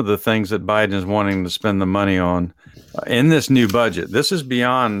highlighting some of the things that Biden is wanting to spend the money on in this new budget. This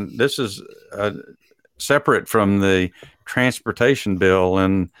is separate from the transportation bill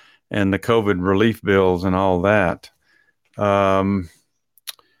and the COVID relief bills and all that.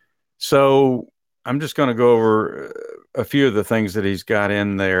 So I'm just going to go over a few of the things that he's got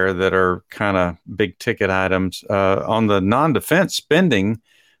in there that are kind of big ticket items. On the non-defense spending,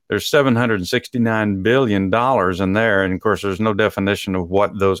 there's $769 billion in there. And of course, there's no definition of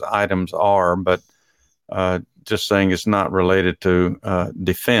what those items are, but just saying it's not related to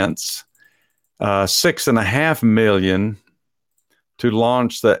defense. $6.5 million to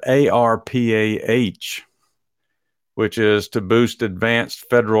launch the ARPAH, which is to boost advanced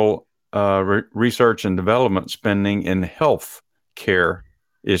federal research and development spending in health care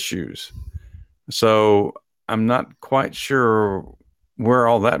issues. So I'm not quite sure where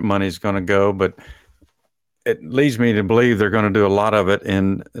all that money is going to go, but it leads me to believe they're going to do a lot of it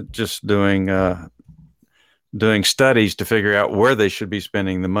in just doing studies to figure out where they should be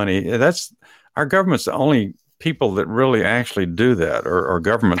spending the money. Our government's the only people that really actually do that, or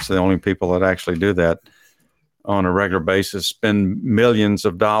government's the only people that actually do that on a regular basis, spend millions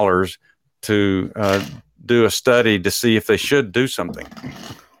of dollars to do a study to see if they should do something.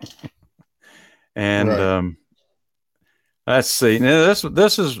 And right. Let's see. Now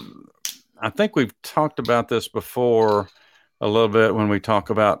this is, I think we've talked about this before a little bit when we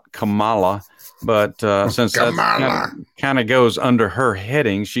talk about Kamala, but since that kind of goes under her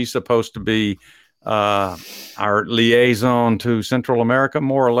heading, she's supposed to be our liaison to Central America,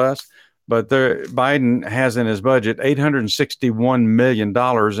 more or less. But Biden has in his budget $861 million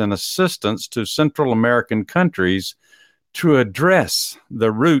in assistance to Central American countries to address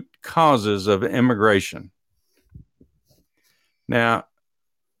the root causes of immigration. Now,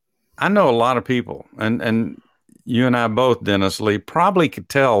 I know a lot of people, and you and I both, Dennis Lee, probably could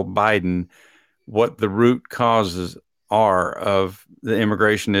tell Biden what the root causes are of the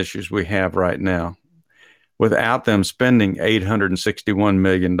immigration issues we have right now without them spending $861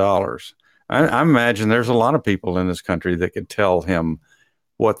 million. I imagine there's a lot of people in this country that could tell him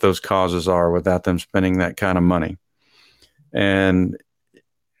what those causes are without them spending that kind of money. And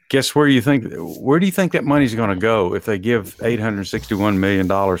guess where do you think that money's going to go if they give $861 million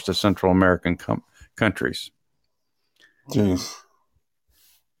to Central American countries? Jeez.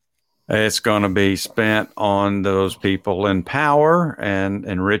 It's going to be spent on those people in power and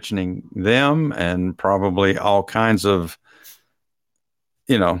enriching them, and probably all kinds of,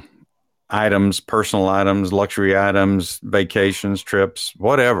 items, personal items, luxury items, vacations, trips,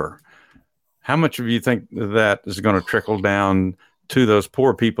 whatever. How much of you think that is going to trickle down to those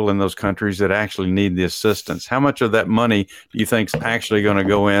poor people in those countries that actually need the assistance? How much of that money do you think is actually going to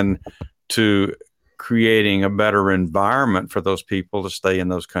go in to creating a better environment for those people to stay in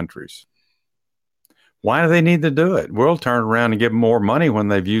those countries? Why do they need to do it? We'll turn around and give them more money when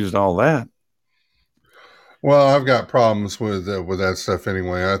they've used all that. Well, I've got problems with that stuff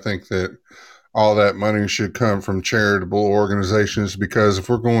anyway. I think that all that money should come from charitable organizations, because if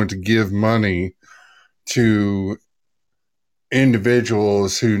we're going to give money to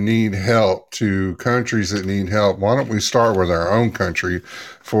individuals who need help, to countries that need help, why don't we start with our own country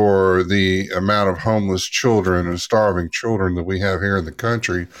for the amount of homeless children and starving children that we have here in the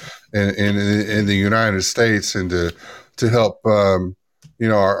country and in the United States, and to help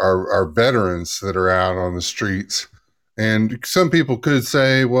our veterans that are out on the streets. And some people could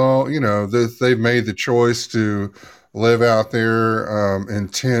say, well, they've made the choice to live out there in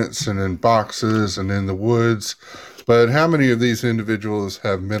tents and in boxes and in the woods. But how many of these individuals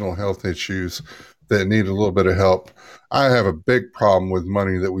have mental health issues that need a little bit of help? I have a big problem with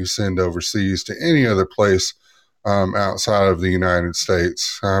money that we send overseas to any other place outside of the United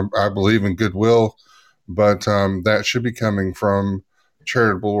States. I believe in goodwill, but that should be coming from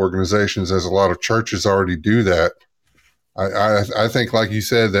charitable organizations, as a lot of churches already do that. I think, like you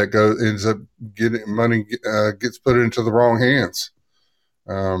said, that ends up getting money gets put into the wrong hands.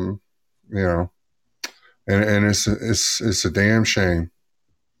 And it's a damn shame.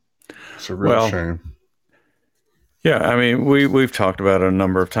 It's a real shame. Yeah, I mean, we've talked about it a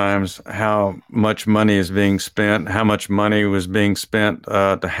number of times, how much money is being spent, how much money was being spent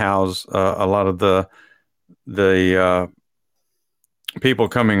to house a lot of the people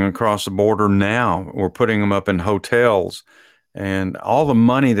coming across the border now. We're putting them up in hotels, and all the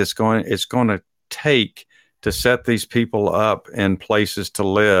money it's going to take to set these people up in places to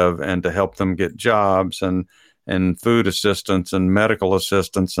live and to help them get jobs and food assistance and medical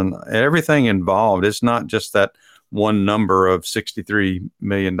assistance and everything involved. It's not just that one number of $63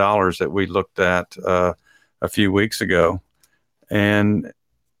 million that we looked at a few weeks ago. And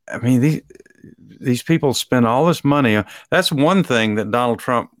I mean, these people spend all this money. That's one thing that Donald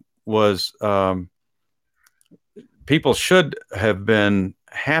Trump was, people should have been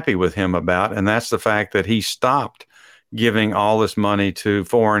happy with him about, and that's the fact that he stopped giving all this money to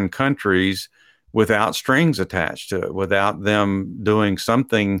foreign countries without strings attached to it, without them doing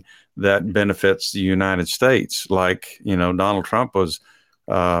something that benefits the United States. Like, Donald Trump was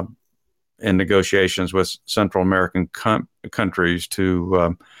in negotiations with Central American countries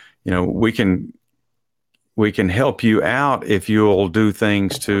to, we can help you out if you'll do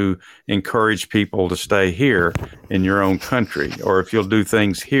things to encourage people to stay here in your own country, or if you'll do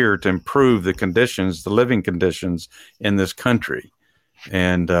things here to improve the living conditions in this country.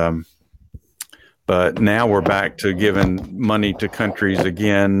 And, but now we're back to giving money to countries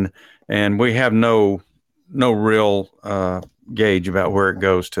again, and we have no real gauge about where it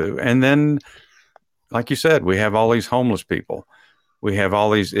goes to. And then, like you said, we have all these homeless people. We have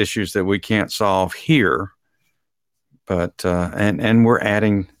all these issues that we can't solve here. But and we're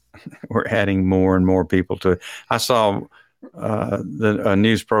adding more and more people to it. I saw a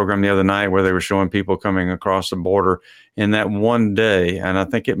news program the other night where they were showing people coming across the border in that one day, and I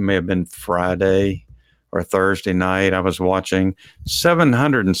think it may have been Friday or Thursday night. I was watching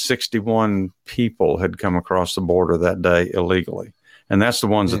 761 people had come across the border that day illegally, and that's the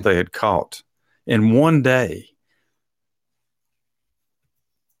ones that they had caught in one day.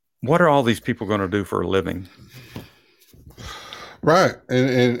 What are all these people going to do for a living? Right,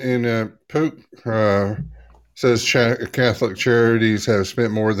 and Pook says Catholic charities have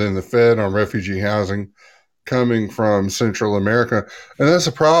spent more than the Fed on refugee housing coming from Central America, and that's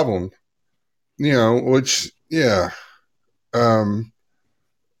a problem. You know, which um,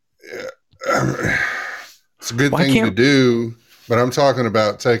 it's a good Why thing to can't do, but I'm talking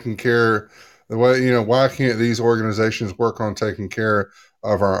about taking care. The way why can't these organizations work on taking care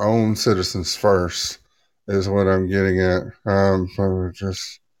of our own citizens first? Is what I'm getting at. So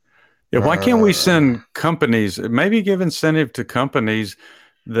just Yeah, why can't we uh, send companies, maybe give incentive to companies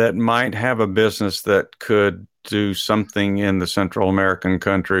that might have a business that could do something in the Central American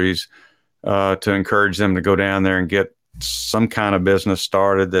countries to encourage them to go down there and get some kind of business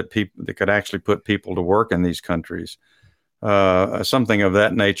started that people that could actually put people to work in these countries, something of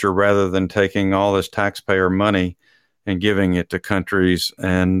that nature, rather than taking all this taxpayer money and giving it to countries.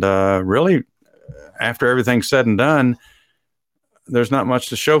 And really, after everything's said and done, there's not much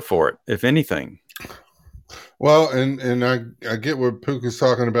to show for it, if anything. well, and I get what Puka's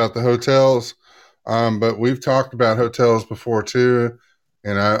talking about the hotels, but we've talked about hotels before too,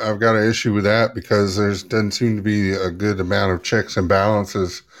 and I've got an issue with that because there's doesn't seem to be a good amount of checks and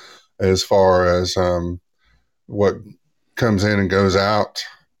balances as far as what comes in and goes out.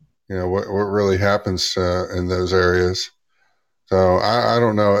 What really happens in those areas. So I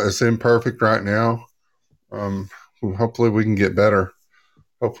don't know. It's imperfect right now. Hopefully we can get better.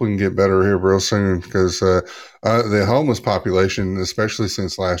 Hopefully we can get better here real soon because the homeless population, especially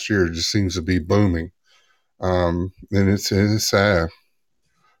since last year, just seems to be booming. And it's sad.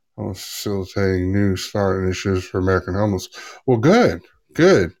 Facilitating new start initiatives for American homeless. Well, good.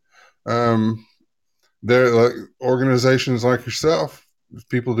 Um, there, like organizations like yourself,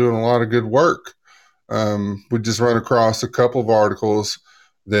 people doing a lot of good work. We just run across a couple of articles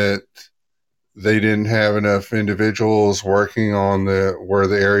that they didn't have enough individuals working on where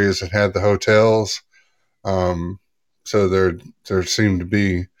the areas that had the hotels. So there seemed to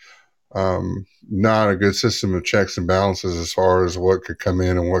be not a good system of checks and balances as far as what could come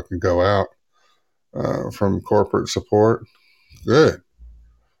in and what could go out from corporate support. Good.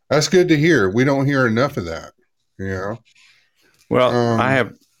 That's good to hear. We don't hear enough of that. You know. Well,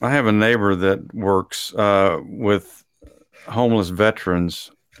 I have a neighbor that works with homeless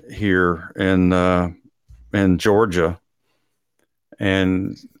veterans here in Georgia,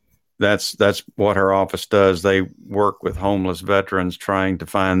 and that's what her office does. They work with homeless veterans, trying to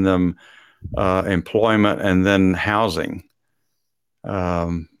find them employment and then housing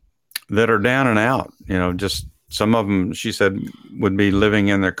that are down and out. Just some of them, she said, would be living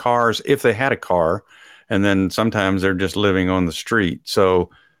in their cars if they had a car, and then sometimes they're just living on the street. So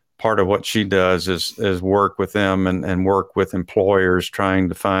part of what she does is work with them and work with employers trying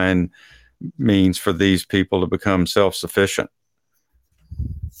to find means for these people to become self-sufficient,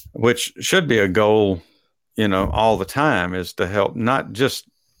 which should be a goal, all the time, is to help, not just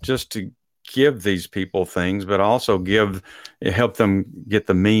to give these people things, but also help them get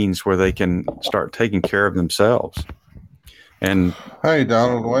the means where they can start taking care of themselves. And hey,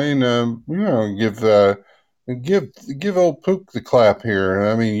 Donald Wayne, give old Pook the clap here.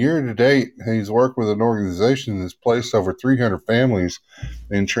 I mean, year to date, he's worked with an organization that's placed over 300 families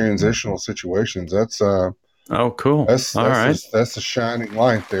in transitional situations. That's oh, cool. That's all right. That's a shining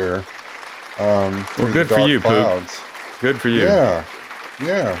light there. Well, good for you, clouds. Pook. Good for you.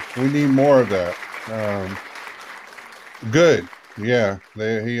 Yeah, we need more of that. Good. Yeah,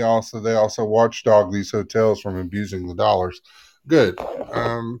 they also watchdog these hotels from abusing the dollars. Good.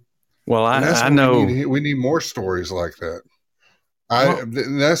 Well, I know we need more stories like that.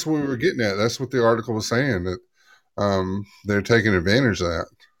 That's what we were getting at. That's what the article was saying, that they're taking advantage of that.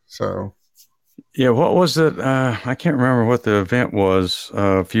 So, yeah, what was it? I can't remember what the event was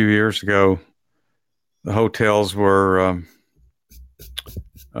a few years ago. The hotels were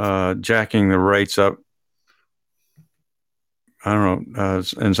jacking the rates up. I don't know,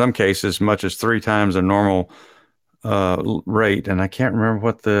 in some cases, as much as 3 times the normal rate. And I can't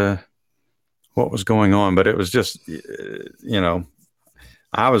remember what was going on, but it was just,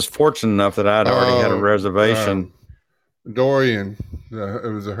 I was fortunate enough that I'd already had a reservation. Dorian,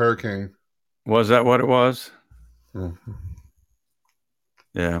 it was a hurricane. Was that what it was? Mm-hmm.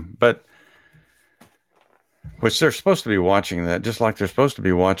 Yeah, but which they're supposed to be watching that, just like they're supposed to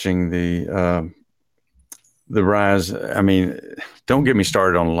be watching the rise. I mean, don't get me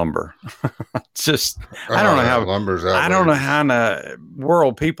started on lumber. It's just, I don't know how lumber's outrageous. I don't know how in the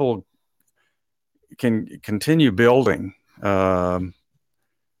world people can continue building with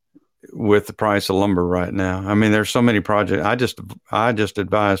with the price of lumber right now. I mean, there's so many projects. I just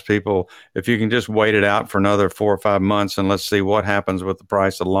advise people, if you can just wait it out for another 4 or 5 months and let's see what happens with the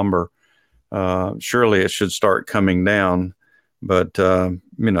price of lumber. Surely it should start coming down, but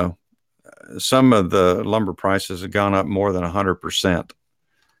some of the lumber prices have gone up more than 100%,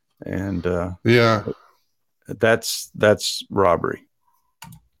 and that's robbery.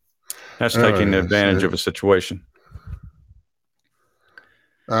 That's taking advantage of a situation.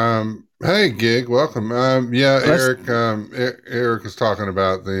 Hey, Gig, welcome. Eric. Eric is talking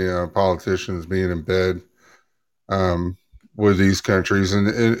about the politicians being in bed with these countries,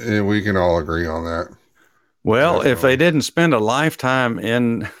 and we can all agree on that. Well, definitely. If they didn't spend a lifetime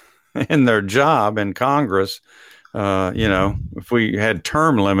in their job in Congress, if we had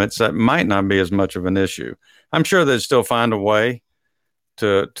term limits, that might not be as much of an issue. I'm sure they'd still find a way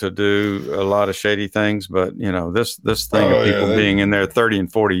to do a lot of shady things, but this thing of people being in there 30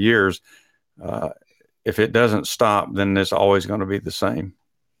 and 40 years, if it doesn't stop, then it's always going to be the same.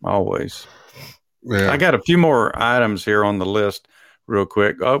 Always. Yeah. I got a few more items here on the list real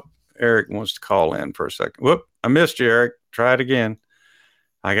quick. Oh, Eric wants to call in for a second. Whoop, I missed you, Eric. Try it again.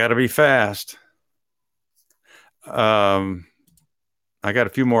 I got to be fast. I got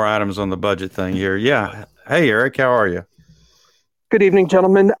a few more items on the budget thing here. Yeah. Hey, Eric, how are you? Good evening,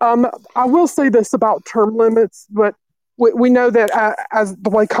 gentlemen. I will say this about term limits, but we know that as the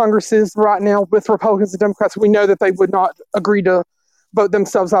way Congress is right now with Republicans and Democrats, we know that they would not agree to vote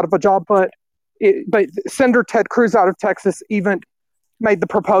themselves out of a job. But Senator Ted Cruz out of Texas even made the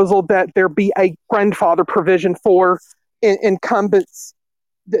proposal that there be a grandfather provision for incumbents,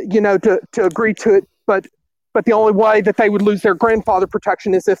 to agree to it. But the only way that they would lose their grandfather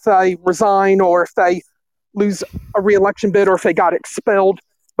protection is if they resign or if they lose a re-election bid or if they got expelled.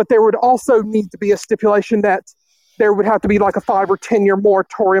 But there would also need to be a stipulation that there would have to be like a 5 or 10 year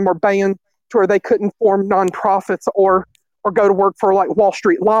moratorium or ban to where they couldn't form nonprofits or go to work for like Wall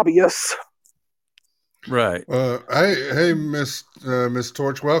Street lobbyists. Right. Hey, Miss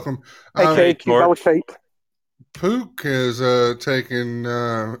Torch, welcome. Hey, Kate, that was fate. Pook has taken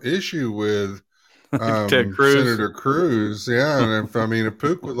issue with Ted Cruz. Senator Cruz. Yeah, and if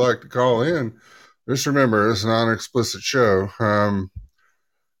Pook would like to call in, just remember it's not an explicit show.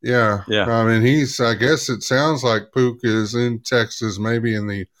 Yeah. I guess it sounds like Pook is in Texas, maybe in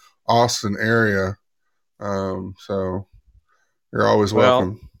the Austin area. So you're always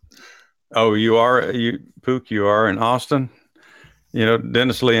welcome. Oh, Pook, you are in Austin?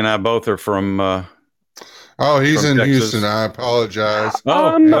 Dennis Lee and I both are from he's in Texas. Houston. I apologize.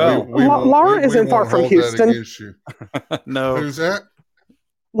 Laura isn't far from Houston. No. Who's that?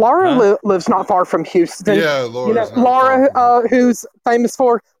 Laura lives not far from Houston. Yeah, Laura, who's famous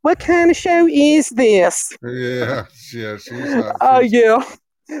for, what kind of show is this? Yeah, she's not. Yeah.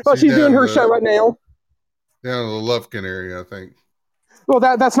 Well, she's doing her show right now. Down in the Lufkin area, I think. Well,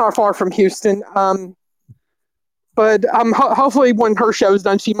 that's not far from Houston. But hopefully when her show's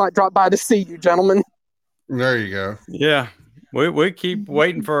done, she might drop by to see you, gentlemen. There you go. Yeah. We keep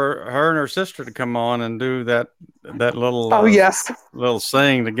waiting for her and her sister to come on and do that little little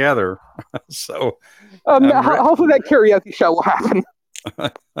sing together. So hopefully that karaoke show will happen.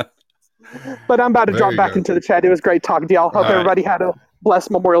 But I'm about to drop back into the chat. It was great talking to y'all. Hope everybody had a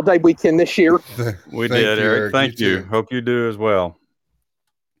blessed Memorial Day weekend this year. We did, Eric. Thank you. Hope you do as well.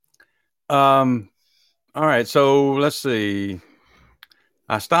 All right. So let's see.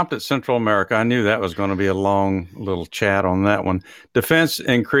 I stopped at Central America. I knew that was going to be a long little chat on that one. Defense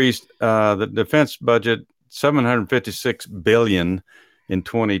increased the defense budget $756 billion in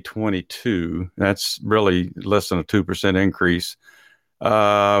 2022. That's really less than a 2% increase.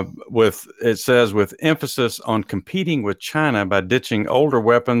 With emphasis on competing with China by ditching older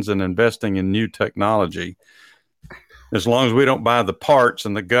weapons and investing in new technology. As long as we don't buy the parts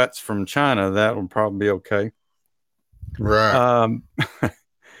and the guts from China, that will probably be okay. Right.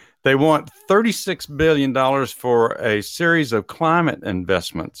 They want $36 billion for a series of climate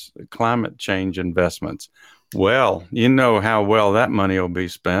change investments. Well, you know how well that money will be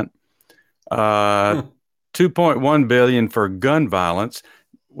spent. $2.1 billion for gun violence,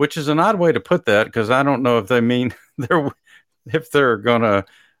 which is an odd way to put that because I don't know if they mean if they're going to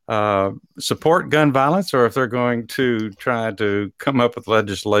support gun violence or if they're going to try to come up with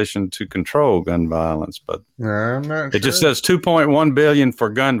legislation to control gun violence. But I'm not sure. It just says $2.1 billion for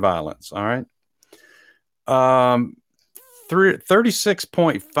gun violence. All right.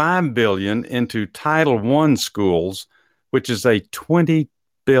 $36.5 billion into Title I schools, which is a $20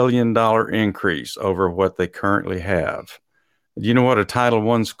 billion increase over what they currently have. Do you know what a Title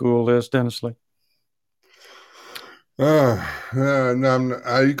I school is, Dennis Lee? No,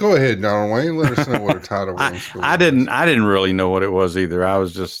 go ahead, Donald Wayne. Let us know what a Title One school I is. didn't really know what it was either. I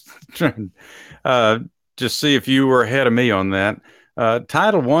was just trying just see if you were ahead of me on that.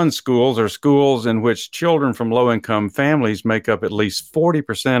 Title I schools are schools in which children from low-income families make up at least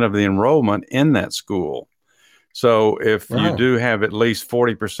 40% of the enrollment in that school. So if you do have at least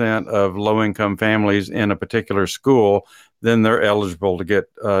 40% of low-income families in a particular school, then they're eligible to get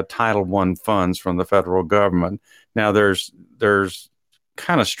Title I funds from the federal government. Now, there's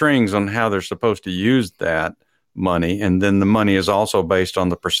kind of strings on how they're supposed to use that money, and then the money is also based on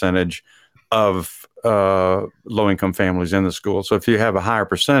the percentage of low-income families in the school. So if you have a higher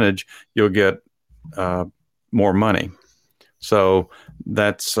percentage, you'll get more money. So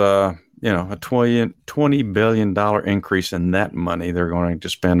that's a $20 billion increase in that money they're going to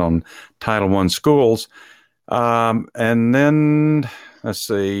spend on Title I schools. And then let's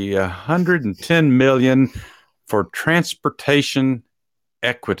see, $110 million for transportation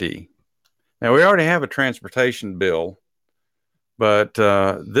equity. Now, we already have a transportation bill, but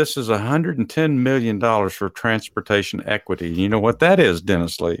this is $110 million for transportation equity. You know what that is,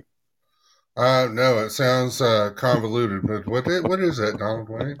 Dennis Lee? No, it sounds convoluted, but what is that, Donald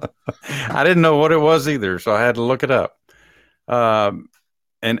Wayne? I didn't know what it was either, so I had to look it up. And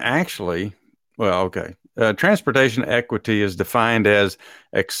actually, transportation equity is defined as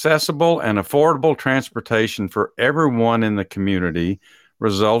accessible and affordable transportation for everyone in the community,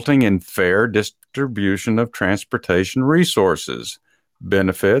 resulting in fair distribution of transportation resources,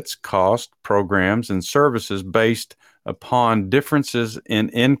 benefits, cost, programs, and services based upon differences in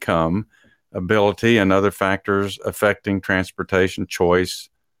income, ability, and other factors affecting transportation choice.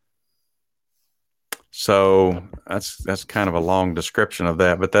 So that's kind of a long description of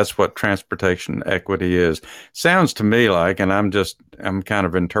that, but that's what transportation equity is. Sounds to me like, and I'm kind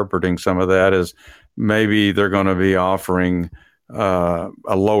of interpreting some of that as maybe they're going to be offering a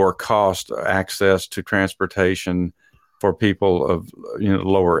lower cost access to transportation for people of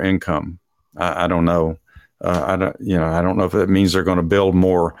lower income. I don't know. I don't know if it means they're going to build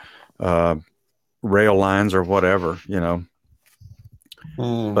more rail lines or whatever,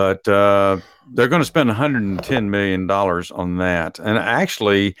 but they're going to spend $110 million on that. And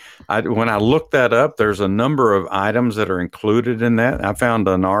actually, when I looked that up, there's a number of items that are included in that. I found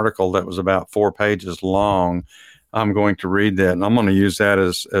an article that was about 4 pages long. I'm going to read that, and I'm going to use that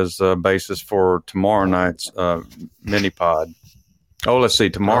as a basis for tomorrow night's mini pod. Oh, let's see.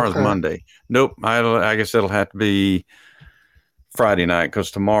 Tomorrow's Monday. Nope. I guess it'll have to be Friday night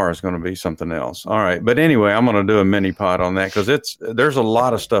because tomorrow is going to be something else. All right. But anyway, I'm going to do a mini pod on that because there's a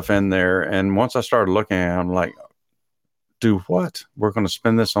lot of stuff in there. And once I started looking at it, I'm like, do what? We're going to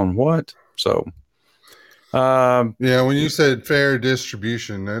spend this on what? So, when you said fair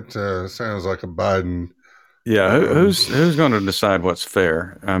distribution, that sounds like a Biden. Yeah. Who's going to decide what's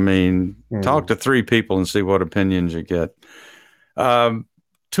fair? I mean, talk to 3 people and see what opinions you get.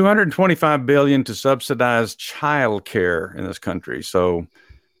 $225 billion to subsidize child care in this country. So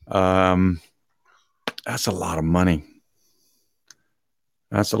that's a lot of money.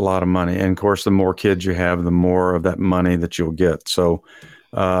 That's a lot of money. And of course, the more kids you have, the more of that money that you'll get. So,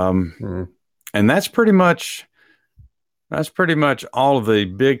 and that's pretty much all of the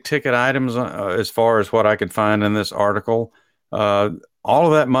big ticket items as far as what I could find in this article. All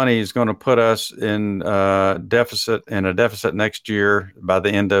of that money is going to put us in a deficit next year by the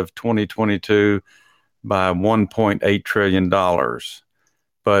end of 2022 by $1.8 trillion.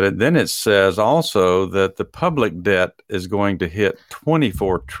 But then it says also that the public debt is going to hit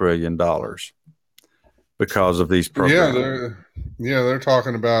 $24 trillion because of these programs. They're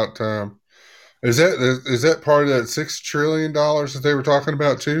talking about. Is that part of that $6 trillion that they were talking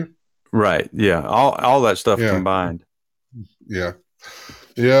about too? Right. Yeah. All that stuff combined. Yeah.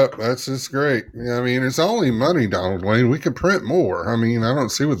 Yeah, that's just great. I mean, it's only money, Donald Wayne. We could print more. I mean, I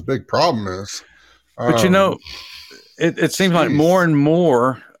don't see what the big problem is. But it seems like more and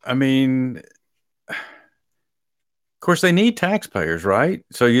more. I mean, of course, they need taxpayers, right?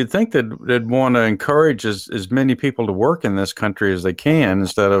 So you'd think that they'd want to encourage as many people to work in this country as they can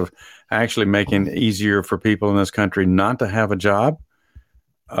instead of actually making it easier for people in this country not to have a job.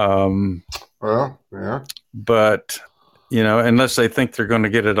 Well, yeah. But unless they think they're going to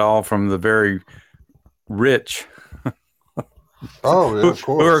get it all from the very rich. Oh, yeah, of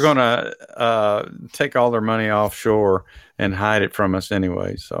course. Who are going to take all their money offshore and hide it from us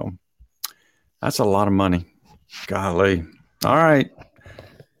anyway. So that's a lot of money. Golly. All right.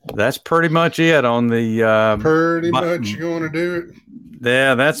 That's pretty much it on the. Pretty much you going to do it?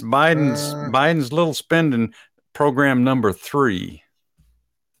 Yeah, that's Biden's little spending program number 3.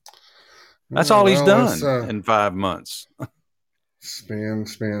 That's all he's Well, let's done in 5 months. spin.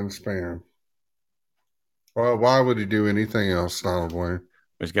 Well, why would he do anything else, Donald Wayne?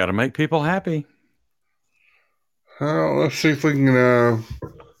 He's got to make people happy. Let's see if we can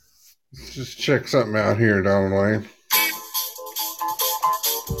let's just check something out here, Donald Wayne.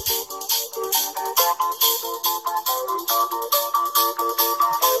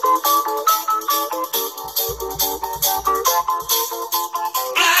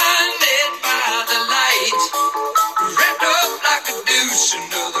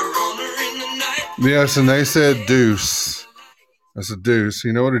 Yes, and they said deuce. That's a deuce.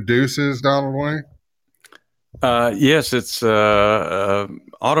 You know what a deuce is, Donald Wayne? Yes, it's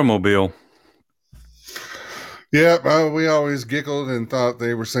automobile. Yeah, we always giggled and thought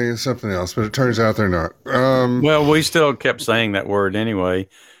they were saying something else, but it turns out they're not. Well, we still kept saying that word anyway,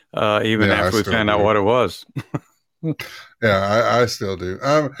 even after we found out what it was. Yeah, I still do.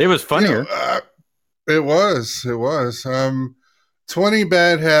 It was funnier. It was. 20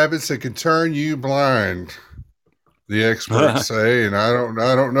 bad habits that can turn you blind, the experts say, and I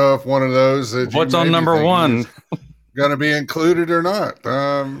don't know if one of those that what's on number one going to be included or not.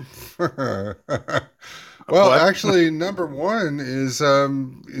 Well, actually, number one is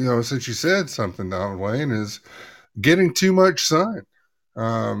since you said something, Donald Wayne, is getting too much sun.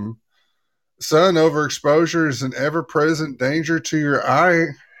 Sun overexposure is an ever-present danger to your eye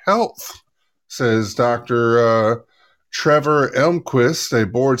health, says Dr. Trevor Elmquist, a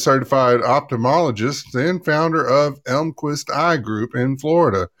board-certified ophthalmologist and founder of Elmquist Eye Group in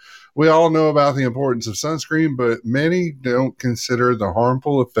Florida. We all know about the importance of sunscreen, but many don't consider the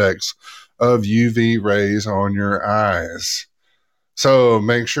harmful effects of UV rays on your eyes. So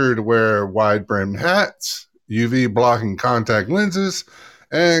make sure to wear wide-brimmed hats, UV-blocking contact lenses,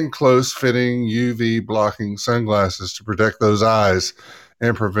 and close-fitting UV-blocking sunglasses to protect those eyes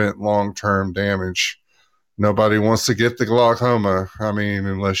and prevent long-term damage. Nobody wants to get the glaucoma. I mean,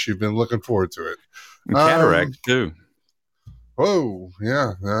 unless you've been looking forward to it. And cataracts too. Whoa,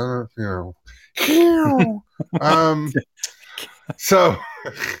 yeah, So,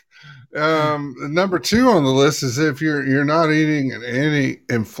 number two on the list is if you're not eating an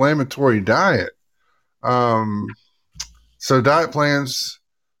anti-inflammatory diet. So diet plans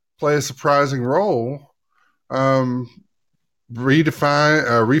play a surprising role.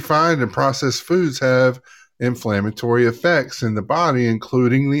 Refined and processed foods have inflammatory effects in the body,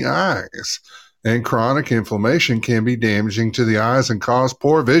 including the eyes. And chronic inflammation can be damaging to the eyes and cause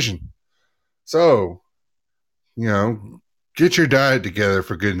poor vision. So, get your diet together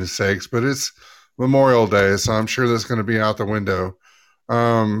for goodness sakes. But it's Memorial Day, so I'm sure that's going to be out the window.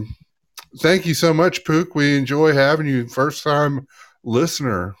 Thank you so much, Pook. We enjoy having you. First time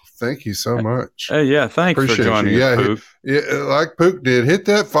listener. Thank you so much. Yeah, thanks Appreciate for joining us, Pook. Like Pook did, hit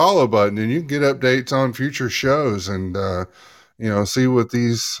that follow button and you can get updates on future shows and, see what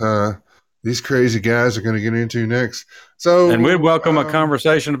these crazy guys are going to get into next. So, and we'd welcome a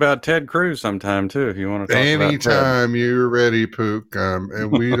conversation about Ted Cruz sometime too, if you want to talk anytime you're ready, Pook.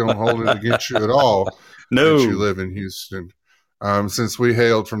 And we don't hold it against you at all. No, that you live in Houston, since we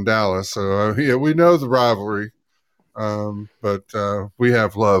hailed from Dallas. So we know the rivalry. But we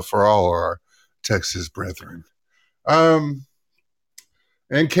have love for all our Texas brethren. And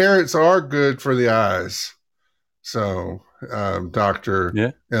carrots are good for the eyes. So, Dr.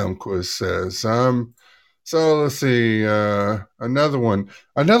 Elmquist says. So let's see, another one.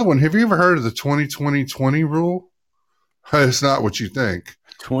 Have you ever heard of the 20-20-20 rule? It's not what you think.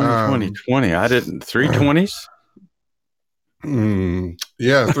 20-20-20. I didn't. 320s?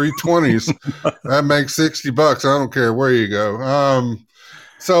 Yeah, 320s. That makes $60. I don't care where you go.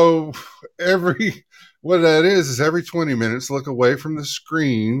 So what that is every 20 minutes, look away from the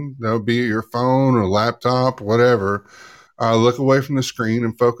screen. That'll be your phone or laptop, whatever. Look away from the screen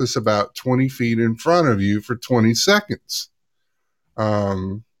and focus about 20 feet in front of you for 20 seconds.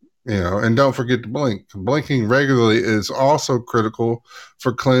 And don't forget to blink. Blinking regularly is also critical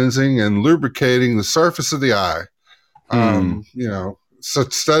for cleansing and lubricating the surface of the eye. So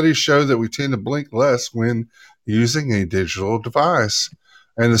studies show that we tend to blink less when using a digital device.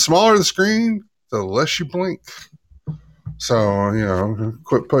 And the smaller the screen, the less you blink. So,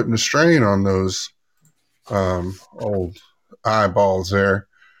 quit putting a strain on those old eyeballs there.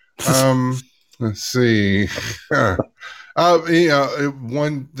 Let's see. One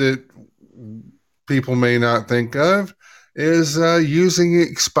that people may not think of is using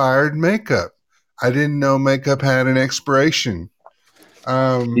expired makeup. I didn't know makeup had an expiration.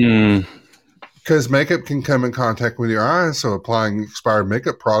 Because makeup can come in contact with your eyes, so applying expired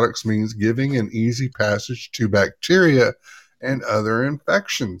makeup products means giving an easy passage to bacteria and other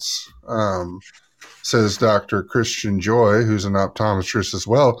infections. Says Dr. Christian Joy, who's an optometrist as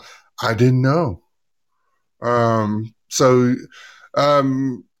well. I didn't know. So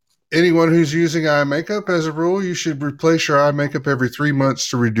anyone who's using eye makeup, as a rule, you should replace your eye makeup every 3 months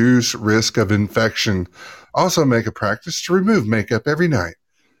to reduce risk of infection. Also make a practice to remove makeup every night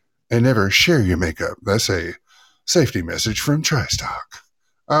and never share your makeup. That's a safety message from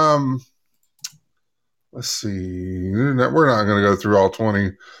TriStock. Let's see. We're not going to go through all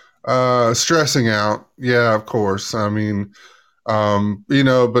 20. Stressing out. Yeah, of course. I mean,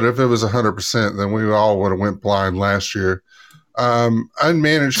 but if it was 100%, then we all would have went blind last year.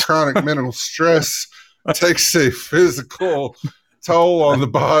 Unmanaged chronic mental stress takes a physical toll on the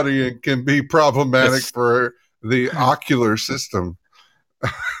body and can be problematic for the ocular system.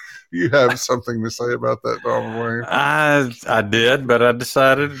 You have something to say about that, Donald Wayne? I did, but I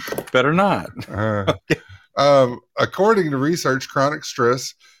decided better not. According to research, chronic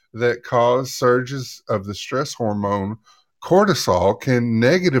stress that cause surges of the stress hormone cortisol can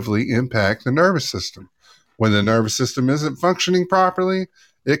negatively impact the nervous system. When the nervous system isn't functioning properly,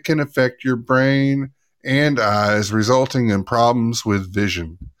 it can affect your brain and eyes, resulting in problems with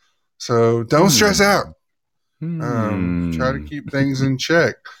vision. So don't stress out. Try to keep things in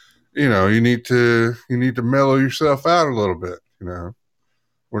check. You need to mellow yourself out a little bit.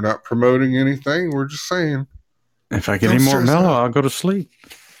 We're not promoting anything. We're just saying. If I get any more mellow, I'll go to sleep.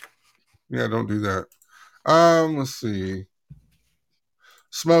 Yeah, don't do that. Let's see.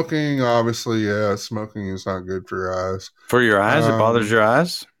 Smoking, obviously, smoking is not good for your eyes. For your eyes? It bothers your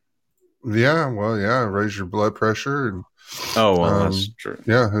eyes? Yeah, well, yeah, raise your blood pressure. And, that's true.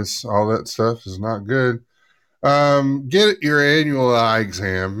 Yeah, all that stuff is not good. Get your annual eye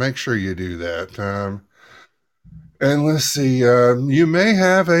exam. Make sure you do that. And let's see, you may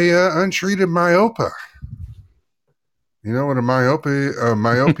have a untreated myopia. You know what a myopia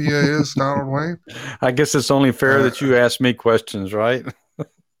is, Donald Wayne? I guess it's only fair that you ask me questions, right?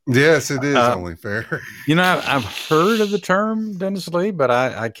 Yes, it is only fair. I've heard of the term, Dennis Lee, but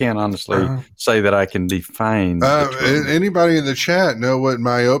I can't honestly say that I can define. Anybody in the chat know what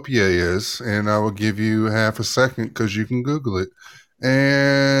myopia is? And I will give you half a second because you can Google it.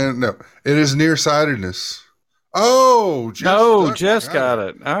 And no, it is nearsightedness. Oh, Jess got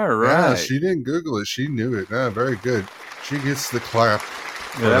it. All right. Yeah, she didn't Google it. She knew it. Very good. She gets the clap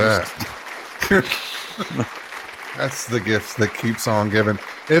for that. That's the gift that keeps on giving.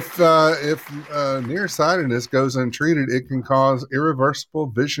 If nearsightedness goes untreated, it can cause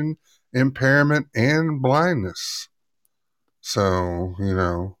irreversible vision impairment and blindness. So,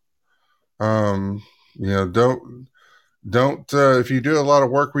 don't if you do a lot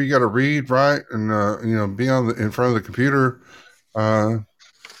of work where you got to read, write, and be in front of the computer, and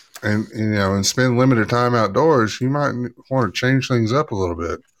spend limited time outdoors, you might want to change things up a little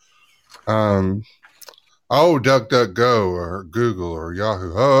bit. DuckDuckGo or Google or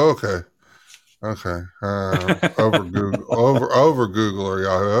Yahoo. Oh, okay. Over Google or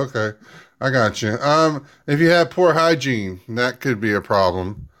Yahoo. Okay, I got you. If you have poor hygiene, that could be a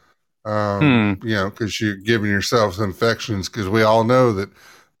problem. Because you're giving yourself infections. Because we all know that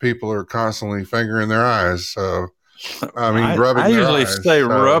people are constantly fingering their eyes. So, rubbing their eyes. I usually say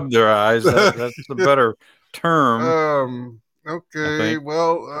rub their eyes. That's a better term. Okay.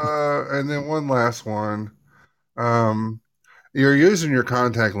 Well, and then one last one. You're using your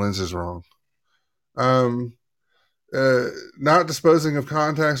contact lenses wrong. Not disposing of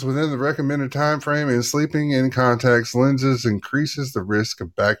contacts within the recommended time frame and sleeping in contacts lenses increases the risk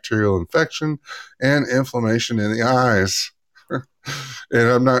of bacterial infection and inflammation in the eyes. And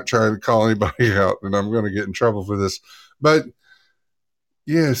I'm not trying to call anybody out, and I'm going to get in trouble for this, but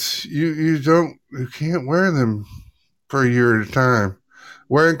yes, you can't wear them for a year at a time.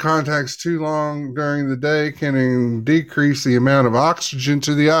 Wearing contacts too long during the day can decrease the amount of oxygen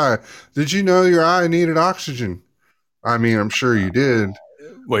to the eye. Did you know your eye needed oxygen? I mean, I'm sure you did.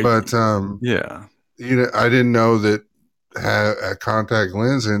 But yeah, I didn't know that a contact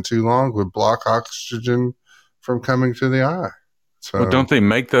lens in too long would block oxygen from coming to the eye. So, don't they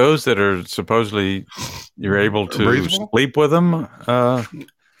make those that are supposedly you're able to breathable? Sleep with them? I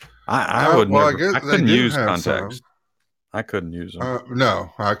would. I couldn't use contacts. Some. I couldn't use them.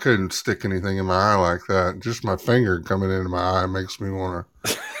 No, I couldn't stick anything in my eye like that. Just my finger coming into my eye makes me want to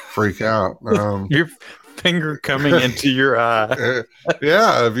freak out. Your finger coming into your eye.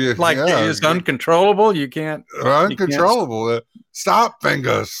 Yeah. It's uncontrollable. You can't. Uncontrollable. You can't. Stop,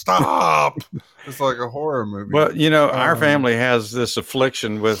 finger. Stop. It's like a horror movie. Well, our family has this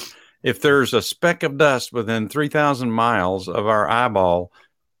affliction with if there's a speck of dust within 3,000 miles of our eyeball,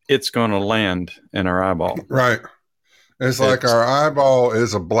 it's going to land in our eyeball. Right. It's like our eyeball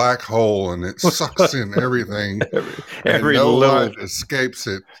is a black hole and it sucks in everything. every and no little. light escapes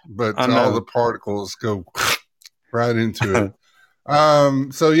it, but I all know. the particles go right into it.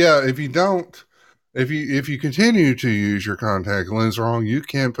 So yeah, if you continue to use your contact lens wrong, you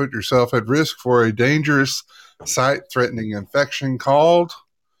can put yourself at risk for a dangerous sight-threatening infection called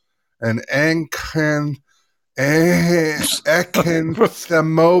an acanthamoeba.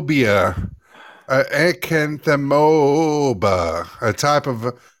 Acanthamoeba, a type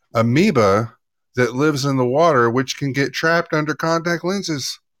of amoeba that lives in the water, which can get trapped under contact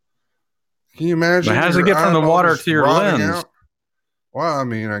lenses. Can you imagine? But how does it get from the water to your lens? Out? Well, I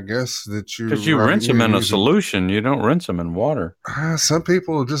mean, I guess that because you rinse them in a solution. You don't rinse them in water. Some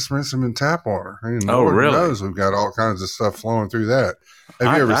people just rinse them in tap water. I mean, Lord really? knows we've got all kinds of stuff flowing through that.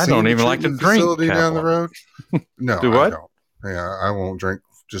 Have you ever I seen don't the even like to drink facility tap down water. the road? No, Do what? I don't. Yeah, I won't drink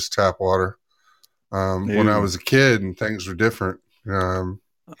just tap water. When I was a kid and things were different. Oh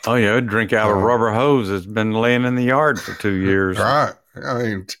yeah, I'd drink out of a rubber hose that's been laying in the yard for 2 years. Right. I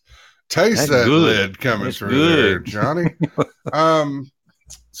mean, taste That's that good. lead coming That's through good. there, Johnny.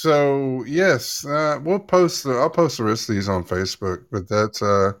 So yes, I'll post the rest of these on Facebook, but that's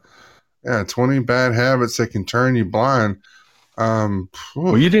 20 bad habits that can turn you blind.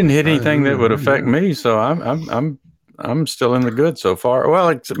 Well, you didn't hit anything that would affect me, so I'm still in the good so far. Well,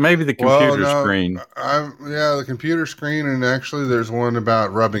 it's maybe the computer screen. The computer screen, and actually there's one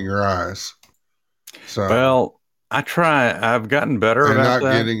about rubbing your eyes. So well, I've gotten better and about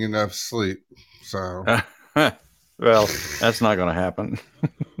not getting enough sleep. So well, that's not going to happen.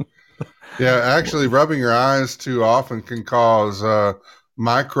 Yeah, actually rubbing your eyes too often can cause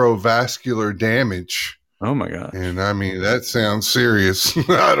microvascular damage. Oh my gosh. And I mean, that sounds serious.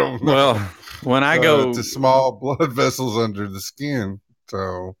 I don't know. Well, when I go to small blood vessels under the skin.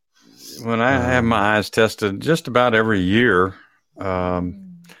 So when I have my eyes tested just about every year, I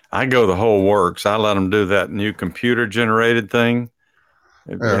go the whole works. I let them do that new computer generated thing.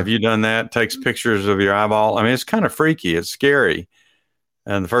 Have you done that? It takes pictures of your eyeball. I mean, it's kind of freaky. It's scary.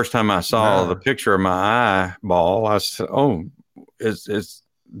 And the first time I saw the picture of my eyeball, I said, "Oh,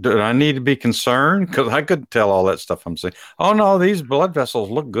 do I need to be concerned?" Because I couldn't tell all that stuff I'm seeing. Oh no, these blood vessels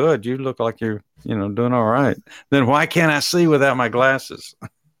look good. You look like you're, doing all right. Then why can't I see without my glasses?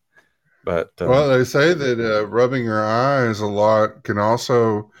 But well, they say that rubbing your eyes a lot can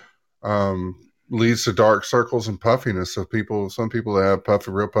also leads to dark circles and puffiness. So some people that have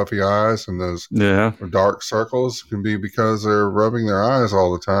real puffy eyes, and those dark circles can be because they're rubbing their eyes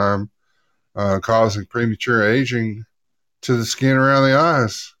all the time, causing premature aging to the skin around the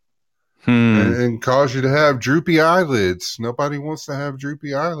eyes, and cause you to have droopy eyelids. Nobody wants to have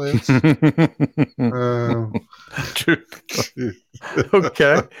droopy eyelids.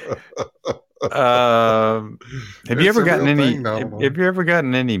 Okay. Have you ever gotten any? Have you ever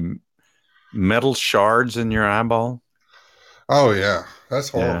gotten any metal shards in your eyeball? Oh yeah, that's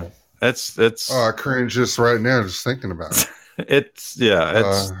horrible. Yeah. It's. Oh, I cringe just right now just thinking about it. It's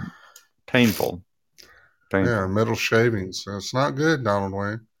painful. Yeah, metal shavings. It's not good, Donald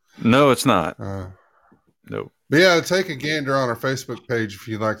Wayne. No, it's not. No. But yeah, take a gander on our Facebook page if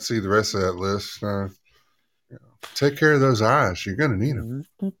you'd like to see the rest of that list. Take care of those eyes. You're going to need them.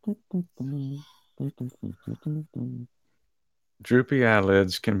 Droopy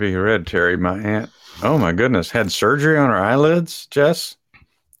eyelids can be hereditary. My aunt, oh my goodness, had surgery on her eyelids, Jess.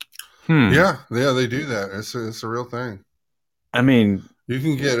 Yeah, they do that. It's a real thing. I mean, you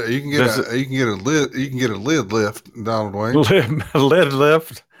can get a lid lift, Donald Wayne. Lid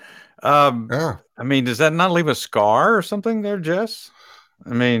lift. Yeah. I mean, does that not leave a scar or something there, Jess?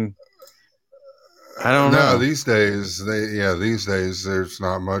 I mean, I don't know. No, these days there's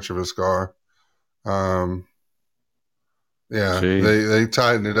not much of a scar. They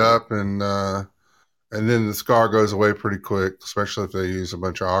tighten it up and then the scar goes away pretty quick, especially if they use a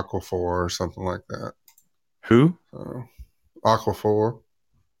bunch of Aquaphor or something like that. Who? Aquaphor.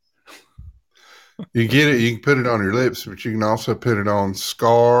 You get it, you can put it on your lips, but you can also put it on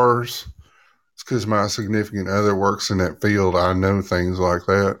scars. It's because my significant other works in that field. I know things like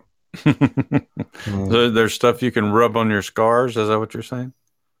that. So there's stuff you can rub on your scars. Is that what you're saying?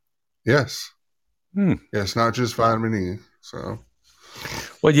 Yes. Yes, not just vitamin E. So.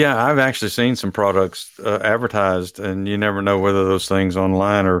 Well, yeah, I've actually seen some products advertised, and you never know whether those things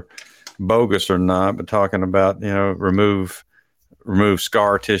online are bogus or not. But talking about, remove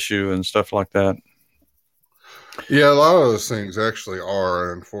scar tissue and stuff like that. Yeah, a lot of those things actually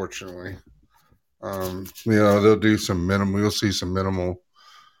are, unfortunately. They'll do some minimal. You'll see some minimal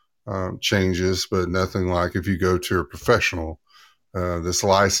changes, but nothing like if you go to a professional that's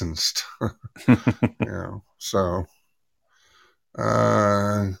licensed. So.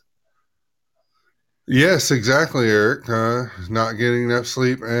 Yes, exactly, Eric. Not getting enough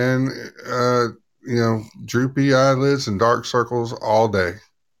sleep and, droopy eyelids and dark circles all day.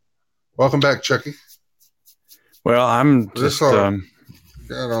 Welcome back, Chucky. Well, I'm This just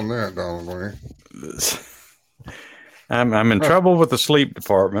got on that, Donald Wayne. I'm in trouble with the sleep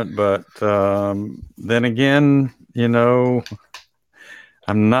department, but then again,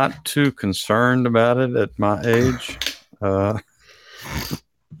 I'm not too concerned about it at my age.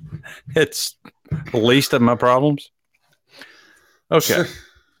 It's the least of my problems. Okay.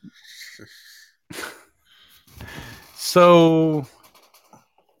 So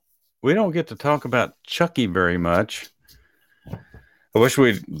we don't get to talk about Chucky very much. I wish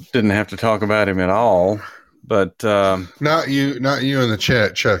we didn't have to talk about him at all, but not you in the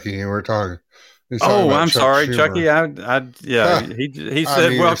chat, Chucky. We're talking. I'm sorry, Chucky. He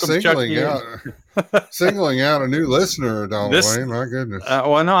said, "Welcome, Chucky." Singling out a new listener, Donald Wayne. My goodness.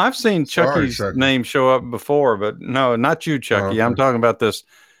 Well, no, I've seen Chucky's name show up before, but no, not you, Chucky. Okay. I'm talking about this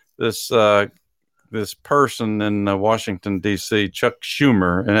person in Washington D.C., Chuck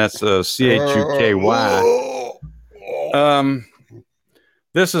Schumer, and that's CHUKY.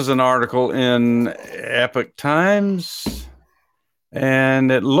 This is an article in Epoch Times.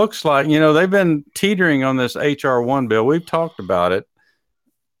 And it looks like, they've been teetering on this H.R. 1 bill. We've talked about it.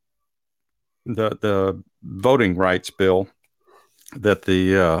 The voting rights bill that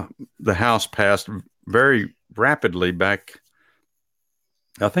the House passed very rapidly back.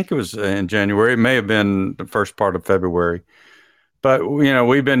 I think it was in January. It may have been the first part of February. But,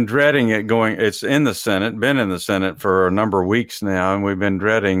 we've been dreading it it's in the Senate, been in the Senate for a number of weeks now. And we've been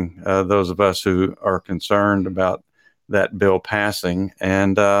dreading those of us who are concerned about that bill passing.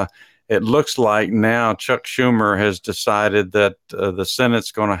 And it looks like now Chuck Schumer has decided that the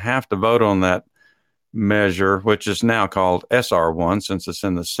Senate's going to have to vote on that measure, which is now called SR1 since it's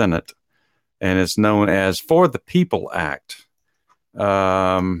in the Senate. And it's known as For the People Act.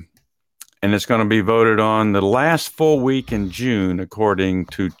 And it's going to be voted on the last full week in June, according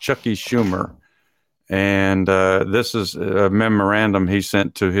to Chucky Schumer. And this is a memorandum he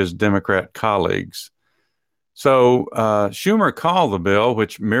sent to his Democrat colleagues. So Schumer called the bill,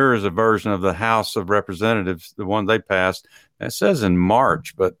 which mirrors a version of the House of Representatives, the one they passed. It says in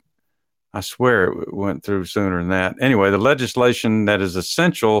March, but I swear it went through sooner than that. Anyway, the legislation that is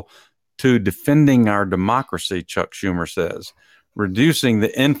essential to defending our democracy, Chuck Schumer says, reducing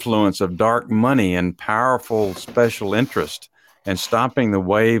the influence of dark money and powerful special interest, and stopping the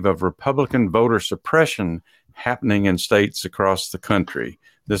wave of Republican voter suppression happening in states across the country.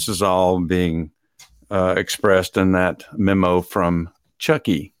 This is all being expressed in that memo from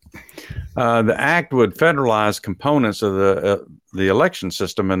Chucky. The act would federalize components of the election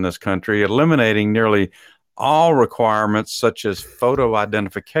system in this country, eliminating nearly all requirements such as photo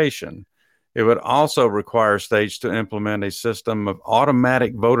identification. It would also require states to implement a system of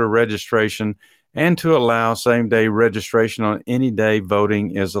automatic voter registration and to allow same-day registration on any day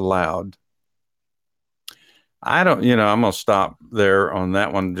voting is allowed. I'm going to stop there on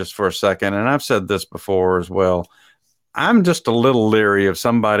that one just for a second. And I've said this before as well. I'm just a little leery of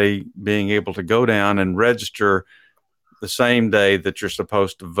somebody being able to go down and register the same day that you're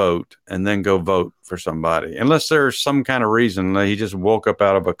supposed to vote and then go vote for somebody, unless there's some kind of reason that he just woke up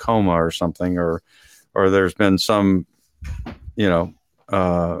out of a coma or something, or there's been some,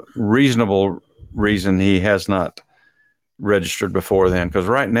 reasonable reason he has not registered before then. Because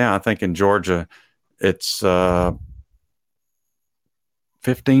right now, I think in Georgia, it's 15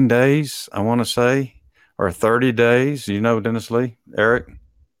 days, I want to say, or 30 days. Dennis Lee, Eric?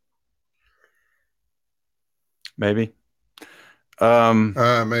 Maybe.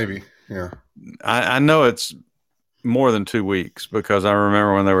 Maybe, yeah. I know it's more than 2 weeks, because I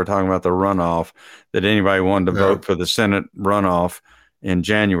remember when they were talking about the runoff, that anybody wanted to vote for the Senate runoff in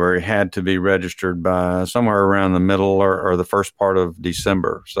January had to be registered by somewhere around the middle or the first part of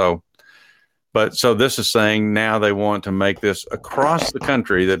December. So this is saying now they want to make this across the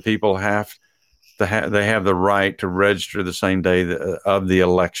country, that people have they have the right to register the same day of the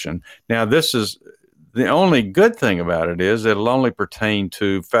election. Now, this is the only good thing about it is it'll only pertain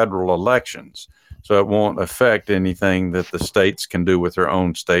to federal elections. So it won't affect anything that the states can do with their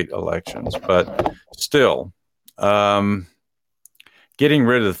own state elections. But still, getting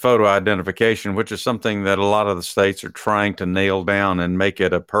rid of the photo identification, which is something that a lot of the states are trying to nail down and make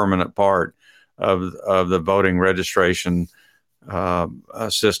it a permanent part of the voting registration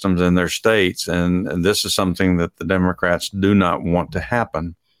systems in their states. And this is something that the Democrats do not want to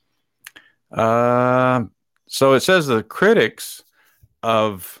happen. So it says the critics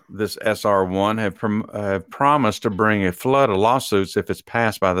of this SR1 have promised to bring a flood of lawsuits if it's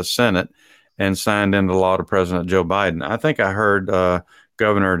passed by the Senate and signed into law to President Joe Biden. I think I heard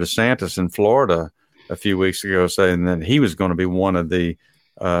Governor DeSantis in Florida a few weeks ago saying that he was going to be one of the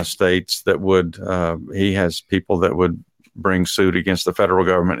states that would, he has people that would bring suit against the federal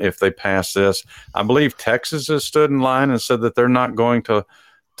government if they pass this. I believe Texas has stood in line and said that they're not going to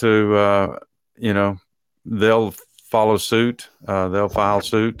they'll follow suit. They'll file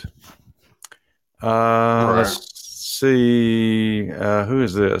suit. Right. Let's see. Who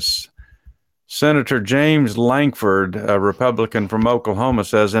is this? Senator James Lankford, a Republican from Oklahoma,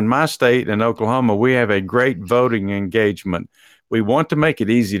 says, in my state, in Oklahoma, we have a great voting engagement. We want to make it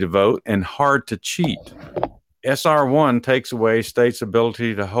easy to vote and hard to cheat. SR1 takes away states'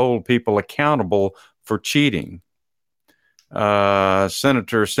 ability to hold people accountable for cheating.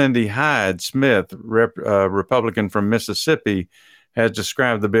 Senator Cindy Hyde Smith, Republican from Mississippi, has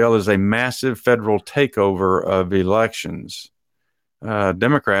described the bill as a massive federal takeover of elections.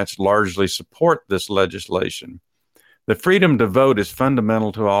 Democrats largely support this legislation. The freedom to vote is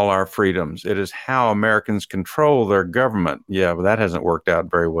fundamental to all our freedoms. It is how Americans control their government. Yeah, but that hasn't worked out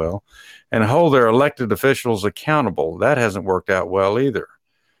very well. And hold their elected officials accountable. That hasn't worked out well either.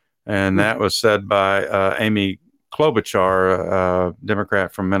 And that was said by Amy Klobuchar,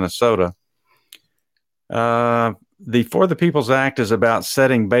 Democrat from Minnesota. The For the People's Act is about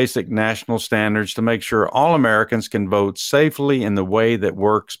setting basic national standards to make sure all Americans can vote safely in the way that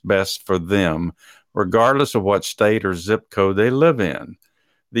works best for them, regardless of what state or zip code they live in.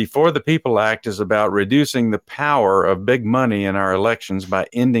 The For the People Act is about reducing the power of big money in our elections by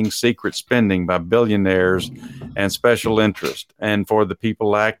ending secret spending by billionaires and special interest. And For the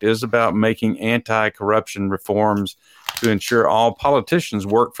People Act is about making anti-corruption reforms to ensure all politicians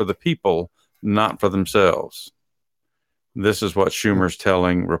work for the people, not for themselves. This is what Schumer's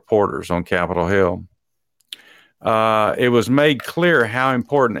telling reporters on Capitol Hill. It was made clear how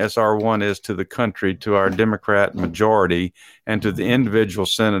important SR1 is to the country, to our Democrat majority, and to the individual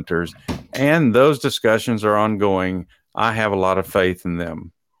senators. And those discussions are ongoing. I have a lot of faith in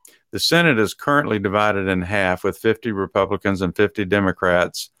them. The Senate is currently divided in half, with 50 Republicans and 50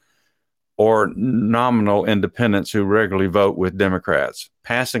 Democrats, or nominal independents who regularly vote with Democrats.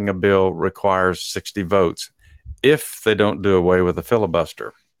 Passing a bill requires 60 votes if they don't do away with the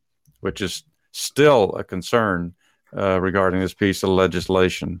filibuster, which is still a concern regarding this piece of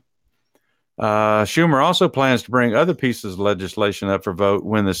legislation. Schumer also plans to bring other pieces of legislation up for vote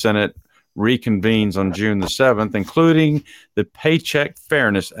when the Senate reconvenes on June the 7th, including the Paycheck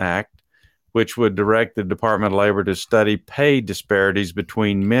Fairness Act, which would direct the Department of Labor to study pay disparities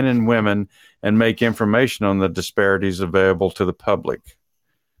between men and women and make information on the disparities available to the public.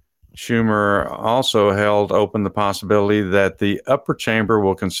 Schumer also held open the possibility that the upper chamber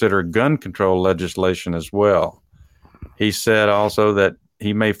will consider gun control legislation as well. He said also that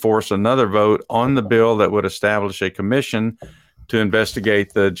he may force another vote on the bill that would establish a commission to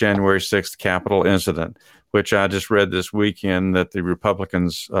investigate the January 6th Capitol incident, which I just read this weekend that the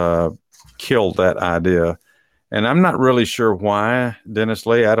Republicans killed that idea. And I'm not really sure why, Dennis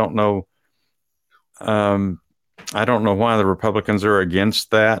Lee. I don't know. I don't know why the Republicans are against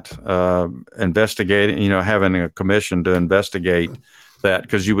that, investigating, having a commission to investigate that,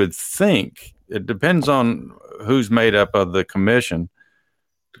 because you would think, it depends on who's made up of the commission,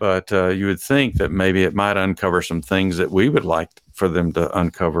 but you would think that maybe it might uncover some things that we would like for them to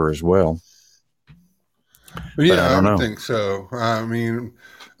uncover as well. Yeah, I don't think so. I mean,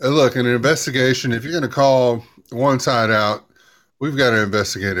 look, in an investigation, if you're going to call one side out, we've got to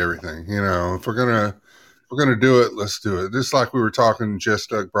investigate everything. If we're going to do it, let's do it. Just like we were talking, Jess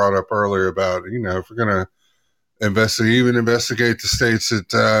Duck brought up earlier about, if we're going to investigate the states that,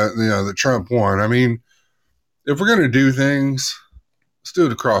 that Trump won. I mean, if we're going to do things, let's do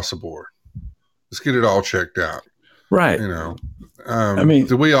it across the board. Let's get it all checked out. Right. Do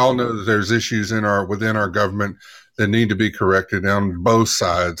we all know that there's issues within our government that need to be corrected on both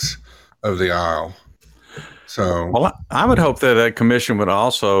sides of the aisle? So, well, I would hope that that commission would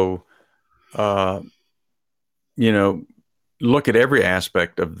also, look at every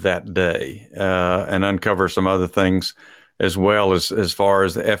aspect of that day and uncover some other things as well, as far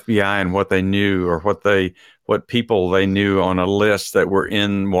as the FBI and what they knew, or what people they knew on a list that were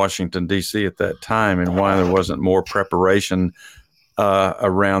in Washington, D.C. at that time, and why there wasn't more preparation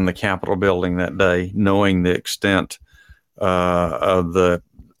around the Capitol building that day, knowing the extent of the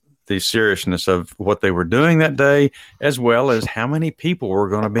seriousness of what they were doing that day, as well as how many people were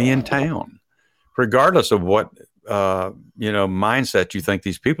going to be in town, regardless of what mindset you think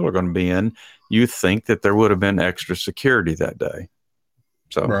these people are going to be in. You think that there would have been extra security that day.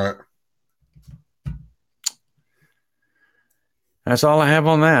 So Right. that's all I have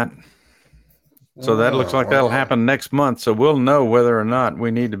on that. So that looks like that'll happen next month. So we'll know whether or not we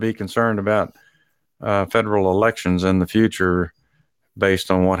need to be concerned about federal elections in the future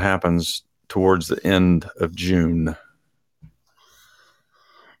based on what happens towards the end of June.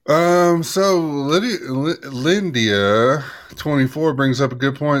 So Lindia 24 brings up a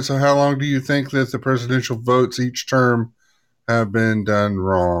good point. So how long do you think that the presidential votes each term have been done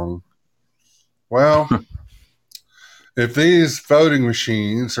wrong? Well, if these voting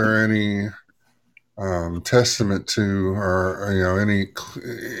machines are any testament to, or any,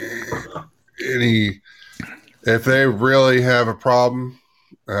 if they really have a problem,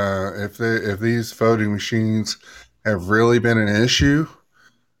 if these voting machines have really been an issue,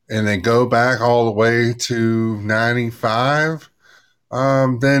 and they go back all the way to 95,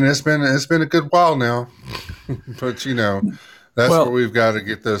 then it's been a good while now. But that's where we've got to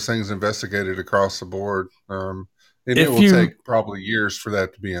get those things investigated across the board. And it will take probably years for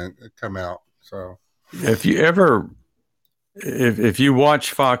that to come out. So if you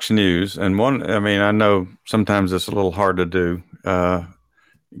watch Fox News, and I know sometimes it's a little hard to do, it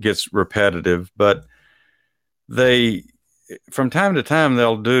gets repetitive, but from time to time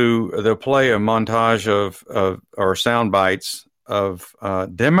they'll play a montage or sound bites of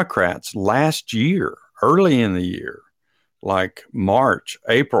Democrats last year, early in the year, like March,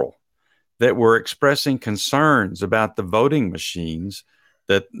 April, that were expressing concerns about the voting machines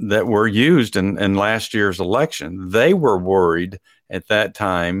that were used in last year's election. They were worried at that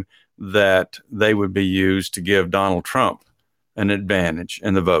time that they would be used to give Donald Trump an advantage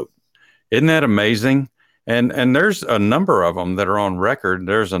in the vote. Isn't that amazing? And there's a number of them that are on record.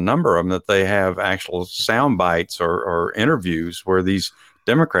 There's a number of them that they have actual sound bites or interviews where these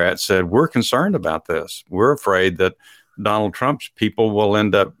Democrats said, we're concerned about this. We're afraid that Donald Trump's people will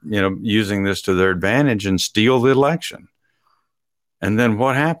end up, using this to their advantage and steal the election. And then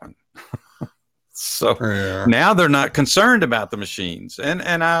what happened? So now they're not concerned about the machines.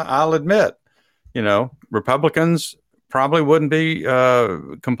 And I'll admit, Republicans probably wouldn't be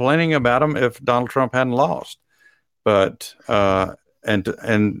complaining about them if Donald Trump hadn't lost. But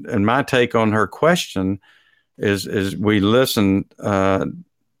and my take on her question is we listen to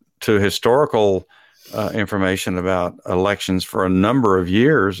historical information about elections for a number of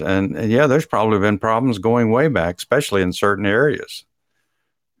years, and there's probably been problems going way back, especially in certain areas.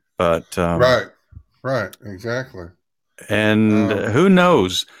 But right, exactly. And who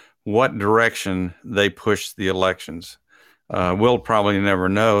knows what direction they push the elections. We'll probably never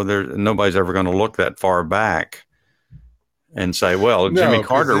know. Nobody's ever going to look that far back and say, well, Jimmy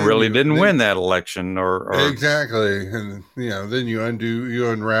Carter really didn't win that election. Or exactly. And, then you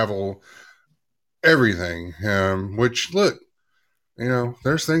unravel everything, which, look,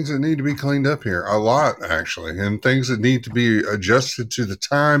 there's things that need to be cleaned up here. A lot, actually, and things that need to be adjusted to the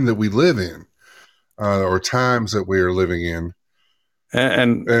time that we live in, or times that we are living in.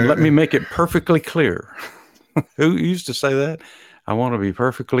 And let me make it perfectly clear. Who used to say that? I want to be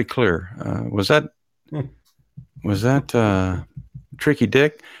perfectly clear. Was that Tricky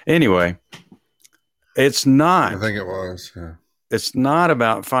Dick? Anyway, it's not. I think it was. Yeah. It's not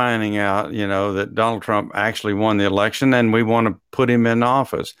about finding out, that Donald Trump actually won the election and we want to put him in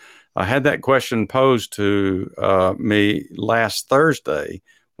office. I had that question posed to me last Thursday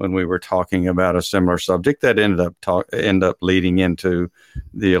when we were talking about a similar subject that ended up leading into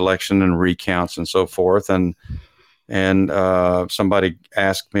the election and recounts and so forth. And somebody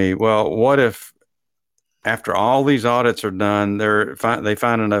asked me, well, what if after all these audits are done, they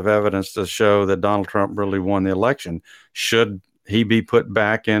find enough evidence to show that Donald Trump really won the election? Should he be put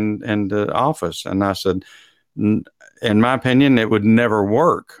back into office? And I said, in my opinion, it would never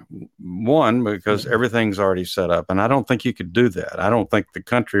work. One, because everything's already set up, and I don't think you could do that. I don't think the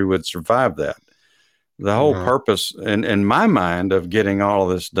country would survive that. The whole purpose, in my mind, of getting all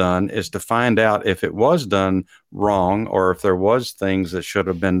of this done is to find out if it was done wrong, or if there was things that should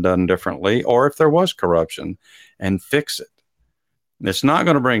have been done differently, or if there was corruption, and fix it. It's not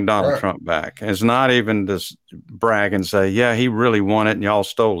going to bring Donald Trump back. It's not even to brag and say, yeah, he really won it and y'all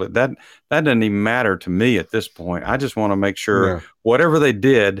stole it. That doesn't even matter to me at this point. I just want to make sure whatever they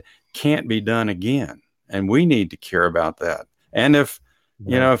did can't be done again. And we need to care about that. And if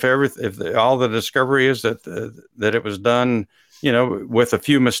all the discovery is that it was done, with a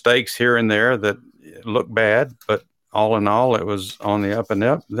few mistakes here and there that look bad, but all in all, it was on the up and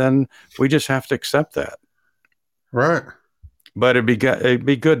up, then we just have to accept that. Right. But it'd be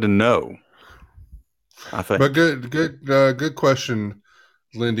good to know, I think. But good question,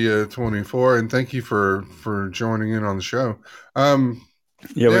 Lindia 24, and thank you for joining in on the show.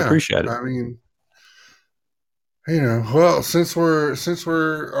 Yeah, we appreciate it. I mean, well, since we're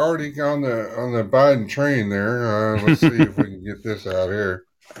already on the Biden train there, let's see if we can get this out here.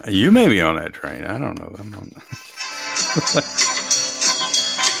 You may be on that train. I don't know. I'm on.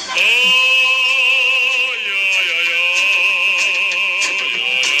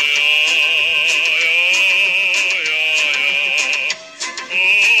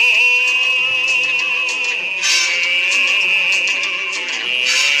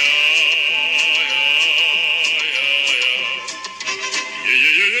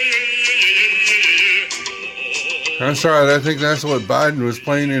 That's right. I think that's what Biden was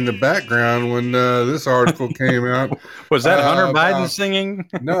playing in the background when this article came out. Was that Hunter Biden singing?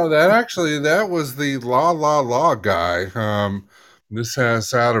 No, that was the La La La guy. This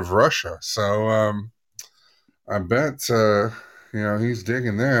has out of Russia, so I bet he's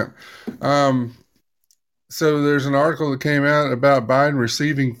digging that. So there's an article that came out about Biden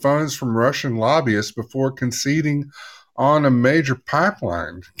receiving funds from Russian lobbyists before conceding on a major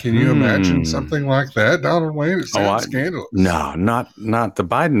pipeline. Can you imagine something like that, Donald Wayne? It sounds scandalous. No, not the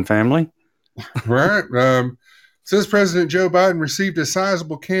Biden family. Right. Says President Joe Biden received a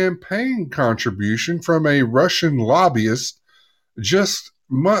sizable campaign contribution from a Russian lobbyist just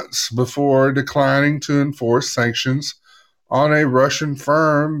months before declining to enforce sanctions on a Russian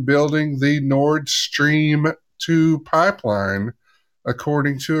firm building the Nord Stream 2 pipeline,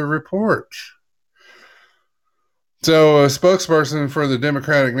 according to a report. So a spokesperson for the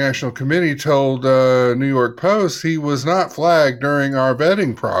Democratic National Committee told New York Post he was not flagged during our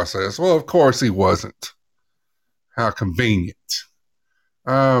vetting process. Well, of course he wasn't. How convenient.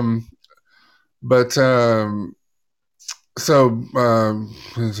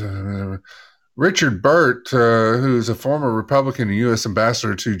 Richard Burt, who's a former Republican and U.S.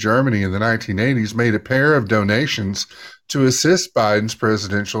 ambassador to Germany in the 1980s, made a pair of donations to assist Biden's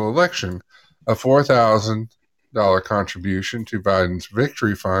presidential election, a $4,000 contribution to Biden's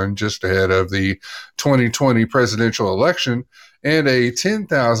victory fund just ahead of the 2020 presidential election, and a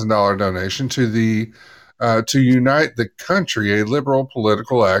 $10,000 donation to Unite the Country, a liberal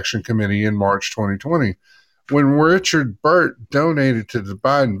political action committee, in March 2020. When Richard Burt donated to the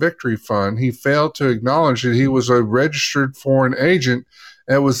Biden Victory Fund, he failed to acknowledge that he was a registered foreign agent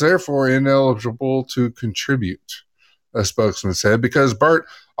and was therefore ineligible to contribute, a spokesman said, because Burt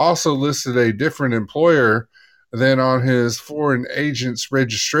also listed a different employer than on his Foreign Agents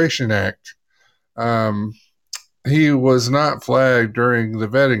Registration Act. He was not flagged during the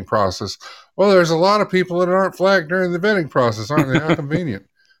vetting process. Well, there's a lot of people that aren't flagged during the vetting process, aren't they? How convenient.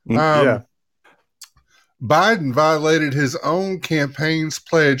 Yeah. Biden violated his own campaign's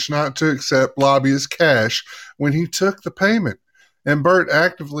pledge not to accept lobbyist cash when he took the payment. And Burt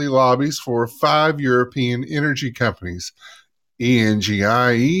actively lobbies for 5 European energy companies,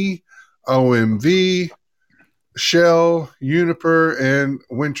 ENGIE, OMV, Shell, Uniper, and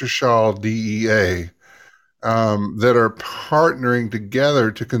Wintershall DEA, that are partnering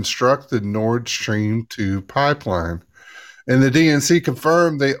together to construct the Nord Stream 2 pipeline. And the DNC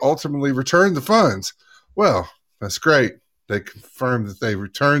confirmed they ultimately returned the funds. Well, that's great. They confirmed that they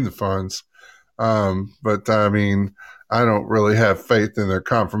returned the funds. But I mean, I don't really have faith in their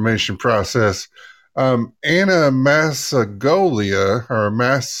confirmation process. Anna Massaglia,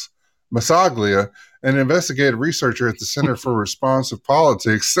 an investigative researcher at the Center for Responsive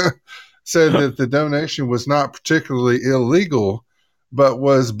Politics, said that the donation was not particularly illegal, but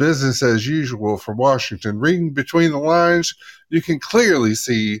was business as usual for Washington. Reading between the lines, you can clearly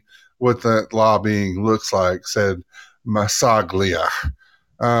see what that lobbying looks like, said Massaglia.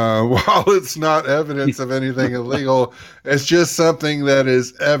 While it's not evidence of anything illegal, it's just something that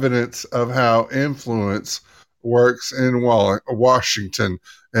is evidence of how influence works in Washington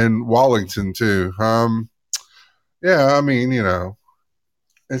and Wallington too. Yeah, I mean,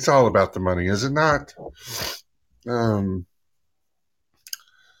 it's all about the money, is it not? And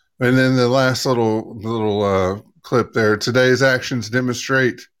then the last little clip there. Today's actions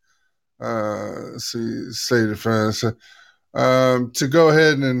demonstrate, state defense, to go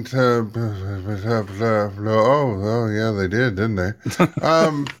ahead and, oh, yeah, they did, didn't they?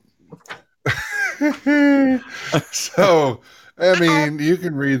 So, I mean, you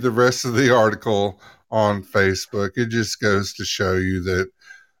can read the rest of the article on Facebook. It just goes to show you that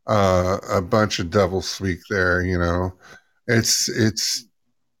a bunch of doublespeak there. It's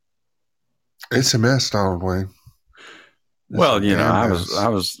a mess, Donald Wayne. Well, I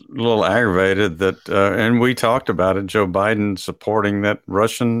was a little aggravated that, and we talked about it, Joe Biden supporting that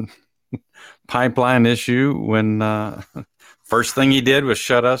Russian pipeline issue when first thing he did was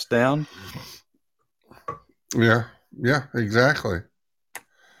shut us down. Yeah, exactly.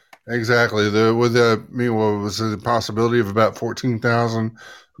 exactly. What was the possibility of about 14,000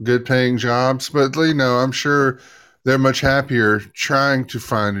 good paying jobs? But I'm sure they're much happier trying to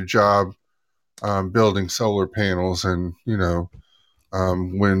find a job building solar panels and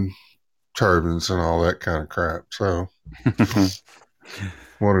wind turbines and all that kind of crap. So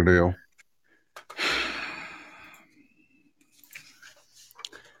what a deal.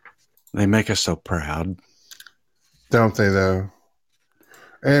 They make us so proud. Don't they, though?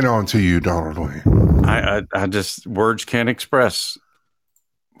 And on to you, Donald Wayne. I just, words can't express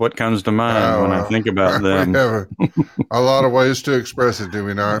what comes to mind when I think about them. We have a lot of ways to express it, do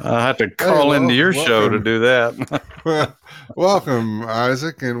we not? I have to call into your show to do that. Welcome,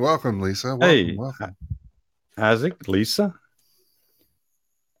 Isaac, and welcome, Lisa. Welcome. Isaac, Lisa.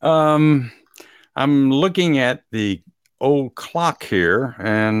 I'm looking at the old clock here,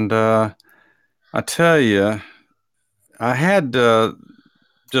 and I tell you, I had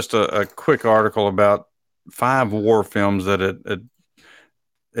just a quick article about 5 war films that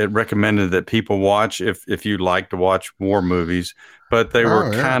it recommended that people watch if you like to watch war movies, but they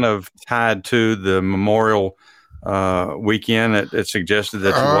were kind of tied to the Memorial weekend. It suggested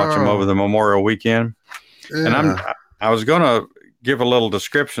that you watch them over the Memorial weekend. Yeah. And I was going to give a little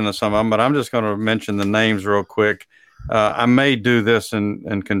description of some of them, but I'm just going to mention the names real quick. I may do this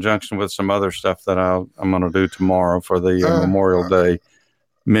in conjunction with some other stuff that I'm going to do tomorrow for the Memorial Day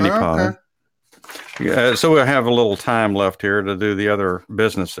mini pod. So we'll have a little time left here to do the other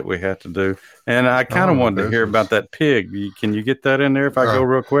business that we had to do. And I kind of wanted to hear about that pig. Can you get that in there if I go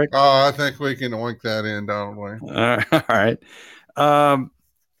real quick? Oh, I think we can wink that in, don't we? All right.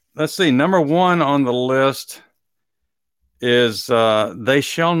 Let's see. Number 1 on the list is They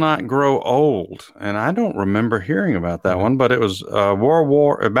Shall Not Grow Old. And I don't remember hearing about that one, but it was World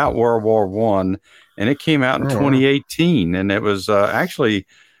War I, and it came out in 2018. And it was actually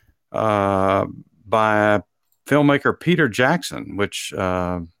by filmmaker Peter Jackson, which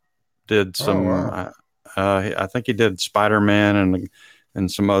did some I think he did Spider-Man and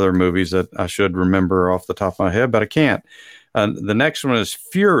some other movies that I should remember off the top of my head, but I can't. The next one is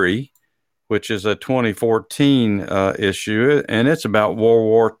Fury, which is a 2014 issue, and it's about World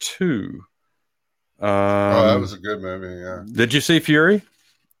War II. That was a good movie, yeah. Did you see Fury?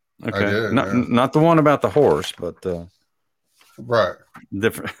 Okay. I did, not the one about the horse, but right.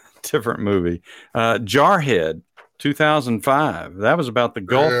 Different movie. Jarhead, 2005. That was about the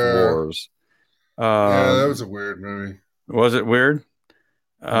Gulf Wars. That was a weird movie. Was it weird?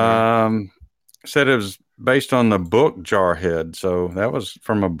 Said it was based on the book Jarhead. So that was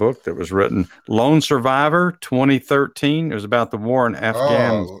from a book that was written. Lone Survivor, 2013. It was about the war in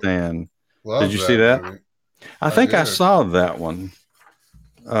Afghanistan. Did you see that? Movie. I think I saw that one.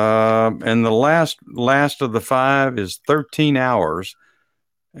 And the last of the 5 is 13 Hours.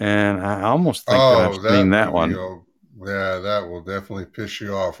 And I almost think that I've seen that one. That will definitely piss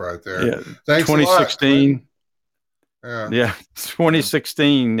you off right there. Yeah. Thanks 2016. a lot. Yeah.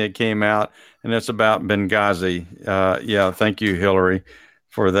 2016 it came out, and it's about Benghazi. Thank you, Hillary,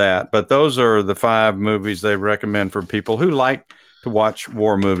 for that. But those are the 5 movies they recommend for people who like to watch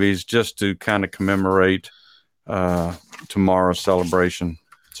war movies just to kind of commemorate tomorrow's celebration.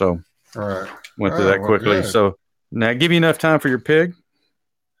 So went through that quickly. Good. So now give you enough time for your pig?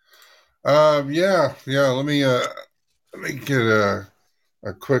 Let me get a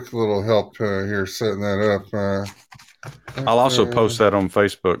quick little help here setting that up. I'll also post that on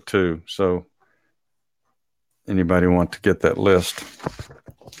Facebook too, so anybody want to get that list.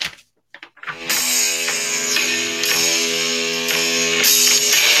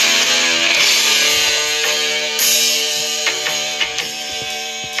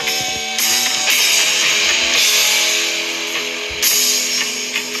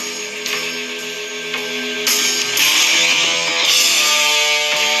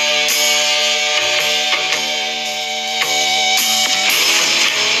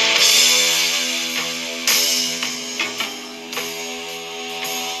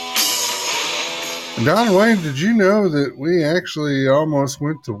 Don Wayne, did you know that we actually almost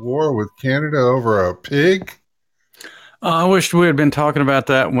went to war with Canada over a pig? I wish we had been talking about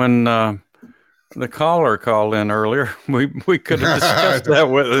that when the caller called in earlier. We could have discussed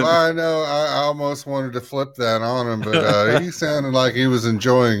that with him. I know. I almost wanted to flip that on him, but he sounded like he was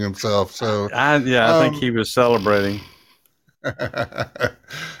enjoying himself. So I think he was celebrating.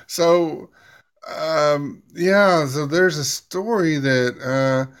 So there's a story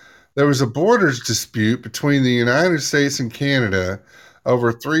that there was a borders dispute between the United States and Canada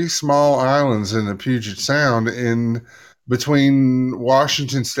over 3 small islands in the Puget Sound in between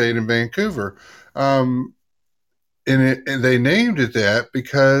Washington State and Vancouver. In and they named it that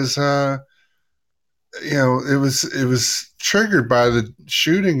because it was triggered by the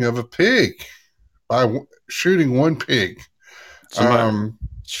shooting of a pig, shooting one pig. Somebody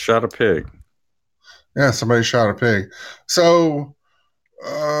shot a pig. Yeah, somebody shot a pig. So,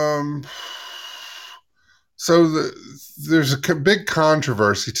 there's a big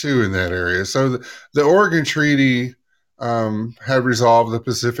controversy too in that area. So the Oregon Treaty had resolved the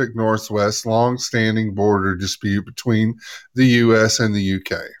Pacific Northwest long-standing border dispute between the U.S. and the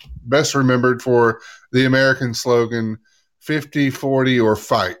U.K. Best remembered for the American slogan 50-40 or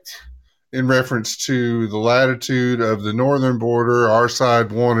fight, in reference to the latitude of the northern border. Our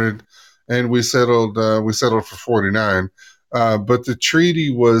side wanted, and we settled for 49. But the treaty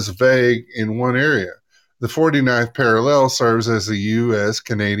was vague in one area. The 49th parallel serves as the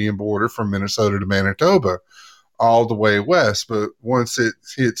U.S.-Canadian border from Minnesota to Manitoba, all the way west. But once it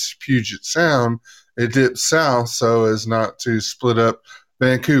hits Puget Sound, it dips south so as not to split up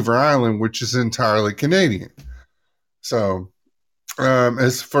Vancouver Island, which is entirely Canadian. So,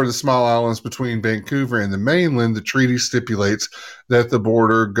 as for the small islands between Vancouver and the mainland, the treaty stipulates that the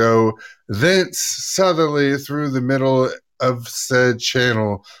border go thence southerly through the middle of said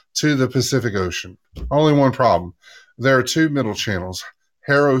channel to the Pacific Ocean. Only one problem. There are two middle channels,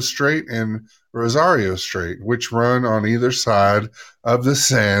 Haro Strait and Rosario Strait, which run on either side of the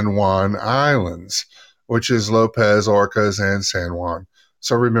San Juan Islands, which is Lopez, Orcas, and San Juan.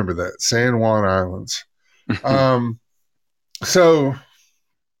 So remember that, San Juan Islands. So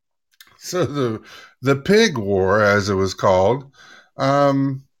the Pig War, as it was called,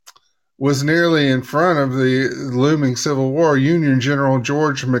 was nearly in front of the looming Civil War. Union General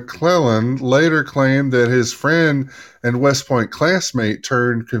George McClellan later claimed that his friend and West Point classmate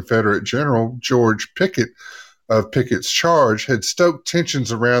turned Confederate General George Pickett of Pickett's Charge had stoked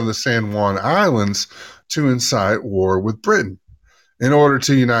tensions around the San Juan Islands to incite war with Britain in order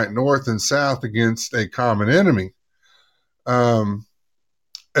to unite North and South against a common enemy.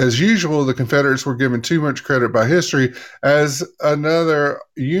 As usual, the Confederates were given too much credit by history, as another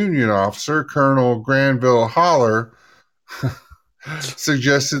Union officer, Colonel Granville Haller,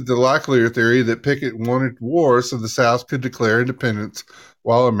 suggested the likelier theory that Pickett wanted war so the South could declare independence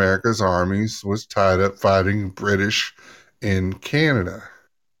while America's armies was tied up fighting British in Canada.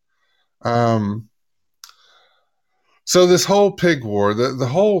 So this whole pig war, the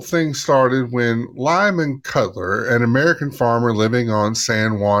whole thing started when Lyman Cutler, an American farmer living on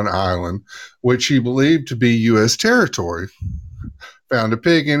San Juan Island, which he believed to be U.S. territory, found a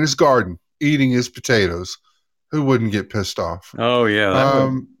pig in his garden eating his potatoes. Who wouldn't get pissed off? Oh, yeah.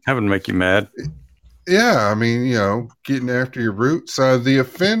 That would make you mad. Yeah, I mean, getting after your roots. The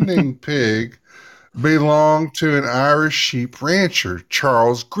offending pig belonged to an Irish sheep rancher,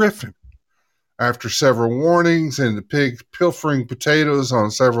 Charles Griffin. After several warnings and the pig pilfering potatoes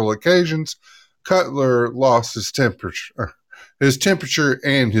on several occasions, Cutler lost his temperature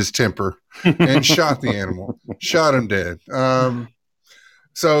and his temper, and shot the animal, shot him dead.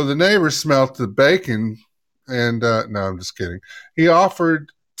 So the neighbors smelt the bacon, and no, I'm just kidding. He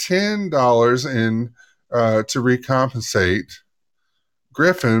offered $10 to recompensate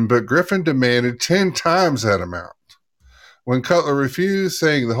Griffin, but Griffin demanded 10 times that amount. When Cutler refused,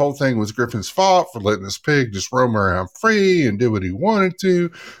 saying the whole thing was Griffin's fault for letting his pig just roam around free and do what he wanted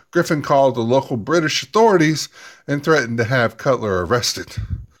to, Griffin called the local British authorities and threatened to have Cutler arrested.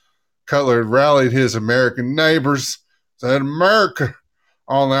 Cutler rallied his American neighbors, said America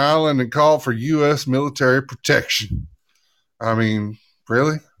on the island, and called for U.S. military protection. I mean,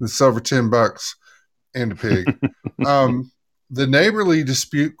 really? It's over $10 and a pig. The neighborly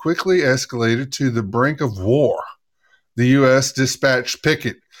dispute quickly escalated to the brink of war. The U.S. dispatched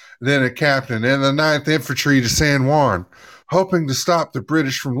Pickett, then a captain, and the 9th Infantry to San Juan, hoping to stop the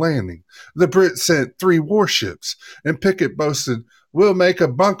British from landing. The Brits sent 3 warships, and Pickett boasted, "We'll make a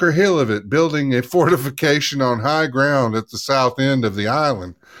Bunker Hill of it," building a fortification on high ground at the south end of the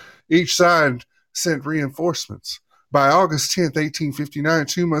island. Each side sent reinforcements. By August 10th, 1859,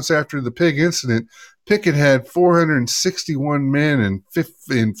 2 months after the pig incident, Pickett had 461 men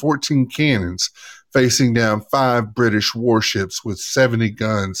and 14 cannons, facing down 5 British warships with 70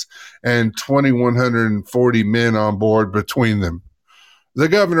 guns and 2,140 men on board between them. The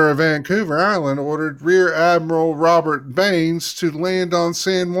governor of Vancouver Island ordered Rear Admiral Robert Baines to land on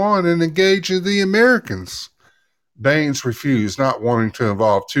San Juan and engage the Americans. Baines refused, not wanting to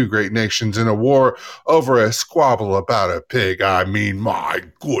involve 2 great nations in a war over a squabble about a pig. I mean, my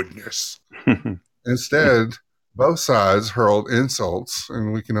goodness. Instead, both sides hurled insults,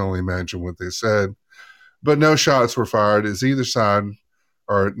 and we can only imagine what they said. But no shots were fired, as either side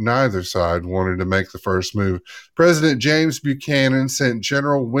or neither side wanted to make the first move. President James Buchanan sent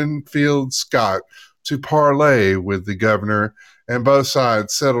General Winfield Scott to parley with the governor, and both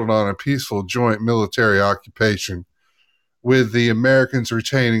sides settled on a peaceful joint military occupation, with the Americans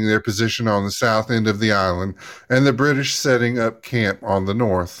retaining their position on the south end of the island and the British setting up camp on the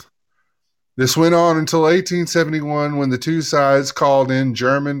north. This went on until 1871, when the two sides called in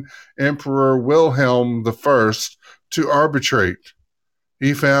German Emperor Wilhelm I to arbitrate.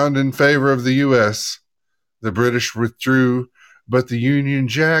 He found in favor of the U.S. The British withdrew, but the Union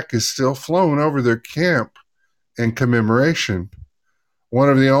Jack is still flown over their camp in commemoration. One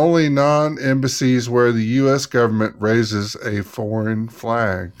of the only non-embassies where the U.S. government raises a foreign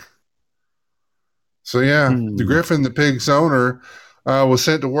flag. So, yeah, the Griffin, the pig's owner, was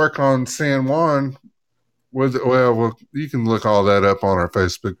sent to work on San Juan. Well, you can look all that up on our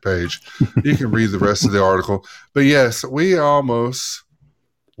Facebook page. You can read the rest of the article. But, yes, we almost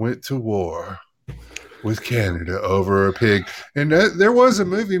went to war with Canada over a pig. And there was a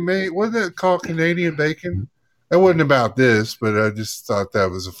movie made, wasn't it called Canadian Bacon? It wasn't about this, but I just thought that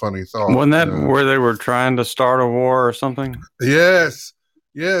was a funny thought. Wasn't that where they were trying to start a war or something? Yes.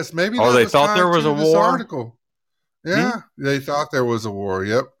 Maybe. Oh, they thought there was a war? Article. Yeah, They thought there was a war.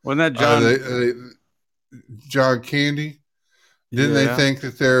 Yep. Wasn't that John? John Candy? Didn't they think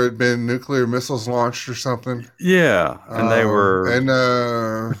that there had been nuclear missiles launched or something? Yeah, and they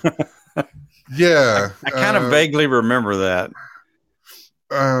were. Yeah, I kind of vaguely remember that.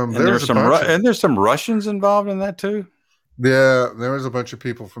 And there's some Russians involved in that too. Yeah, there was a bunch of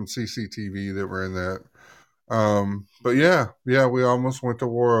people from CCTV that were in that. But yeah, we almost went to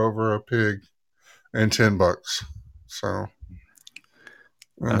war over a pig and $10. So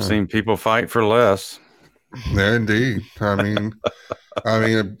I've seen people fight for less. Yeah, indeed. I mean,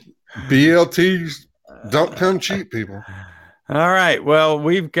 BLTs don't come cheap, people. All right. Well,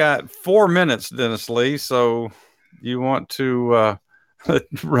 we've got 4 minutes, Dennis Lee. So you want to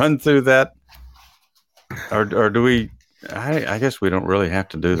run through that, or do we? I guess we don't really have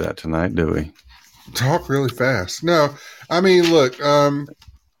to do that tonight, do we? Talk really fast. No, I mean, look,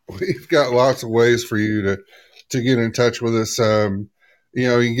 we've got lots of ways for you to get in touch with us. You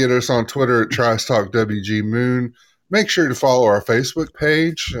can get us on Twitter at Trice Talk WG Moon. Make sure to follow our Facebook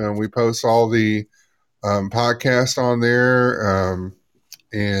page. We post all the podcasts on there,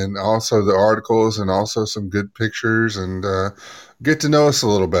 and also the articles, and also some good pictures, and get to know us a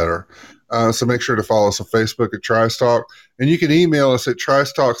little better. So make sure to follow us on Facebook at Trice Talk. And you can email us at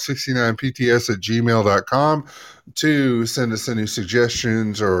tricetalk69pts@gmail.com to send us any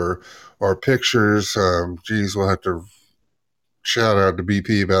suggestions or pictures. We'll have to shout out to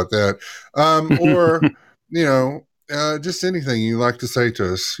BP about that. Or, just anything you'd like to say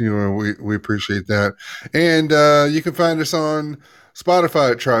to us. We appreciate that. And you can find us on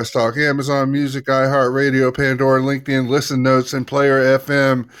Spotify at Trice Talk, Amazon Music, iHeartRadio, Pandora, LinkedIn, Listen Notes, and Player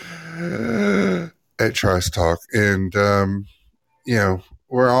FM at Trice Talk. And,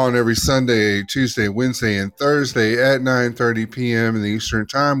 we're on every Sunday, Tuesday, Wednesday, and Thursday at 9:30 p.m. in the Eastern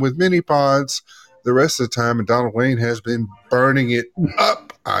Time with mini pods the rest of the time. And Donald Wayne has been burning it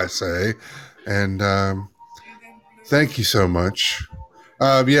up, I say. And thank you so much.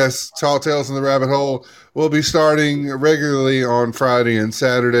 Yes, Tall Tales in the Rabbit Hole will be starting regularly on Friday and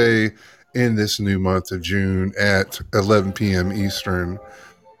Saturday in this new month of June at 11 p.m. Eastern.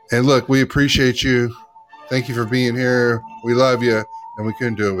 And look, we appreciate you. Thank you for being here. We love you, and we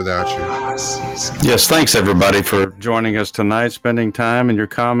couldn't do it without you. Yes, thanks everybody for joining us tonight, spending time and your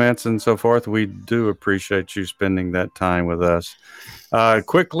comments and so forth. We do appreciate you spending that time with us.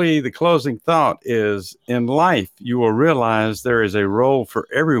 Quickly, the closing thought is, in life, you will realize there is a role for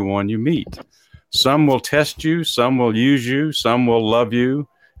everyone you meet. Some will test you, some will use you, some will love you,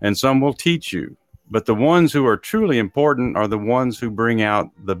 and some will teach you. But the ones who are truly important are the ones who bring out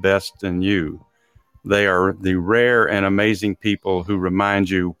the best in you. They are the rare and amazing people who remind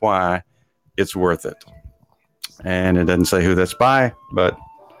you why it's worth it. And it doesn't say who that's by, but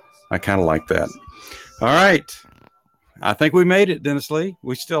I kind of like that. All right. I think we made it, Dennis Lee.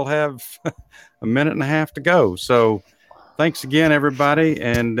 We still have a minute and a half to go. So thanks again, everybody.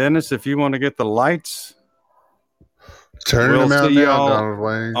 And Dennis, if you want to get the lights, turn them out now, Donald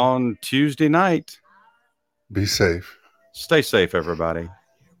Wayne. On Tuesday night. Be safe. Stay safe, everybody.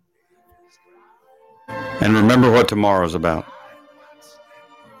 And remember what tomorrow's about.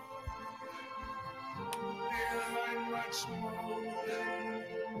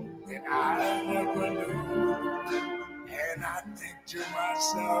 And I think to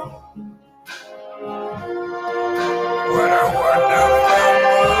myself, what a wonderful world.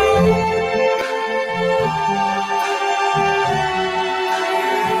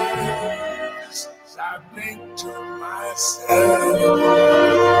 I think to myself,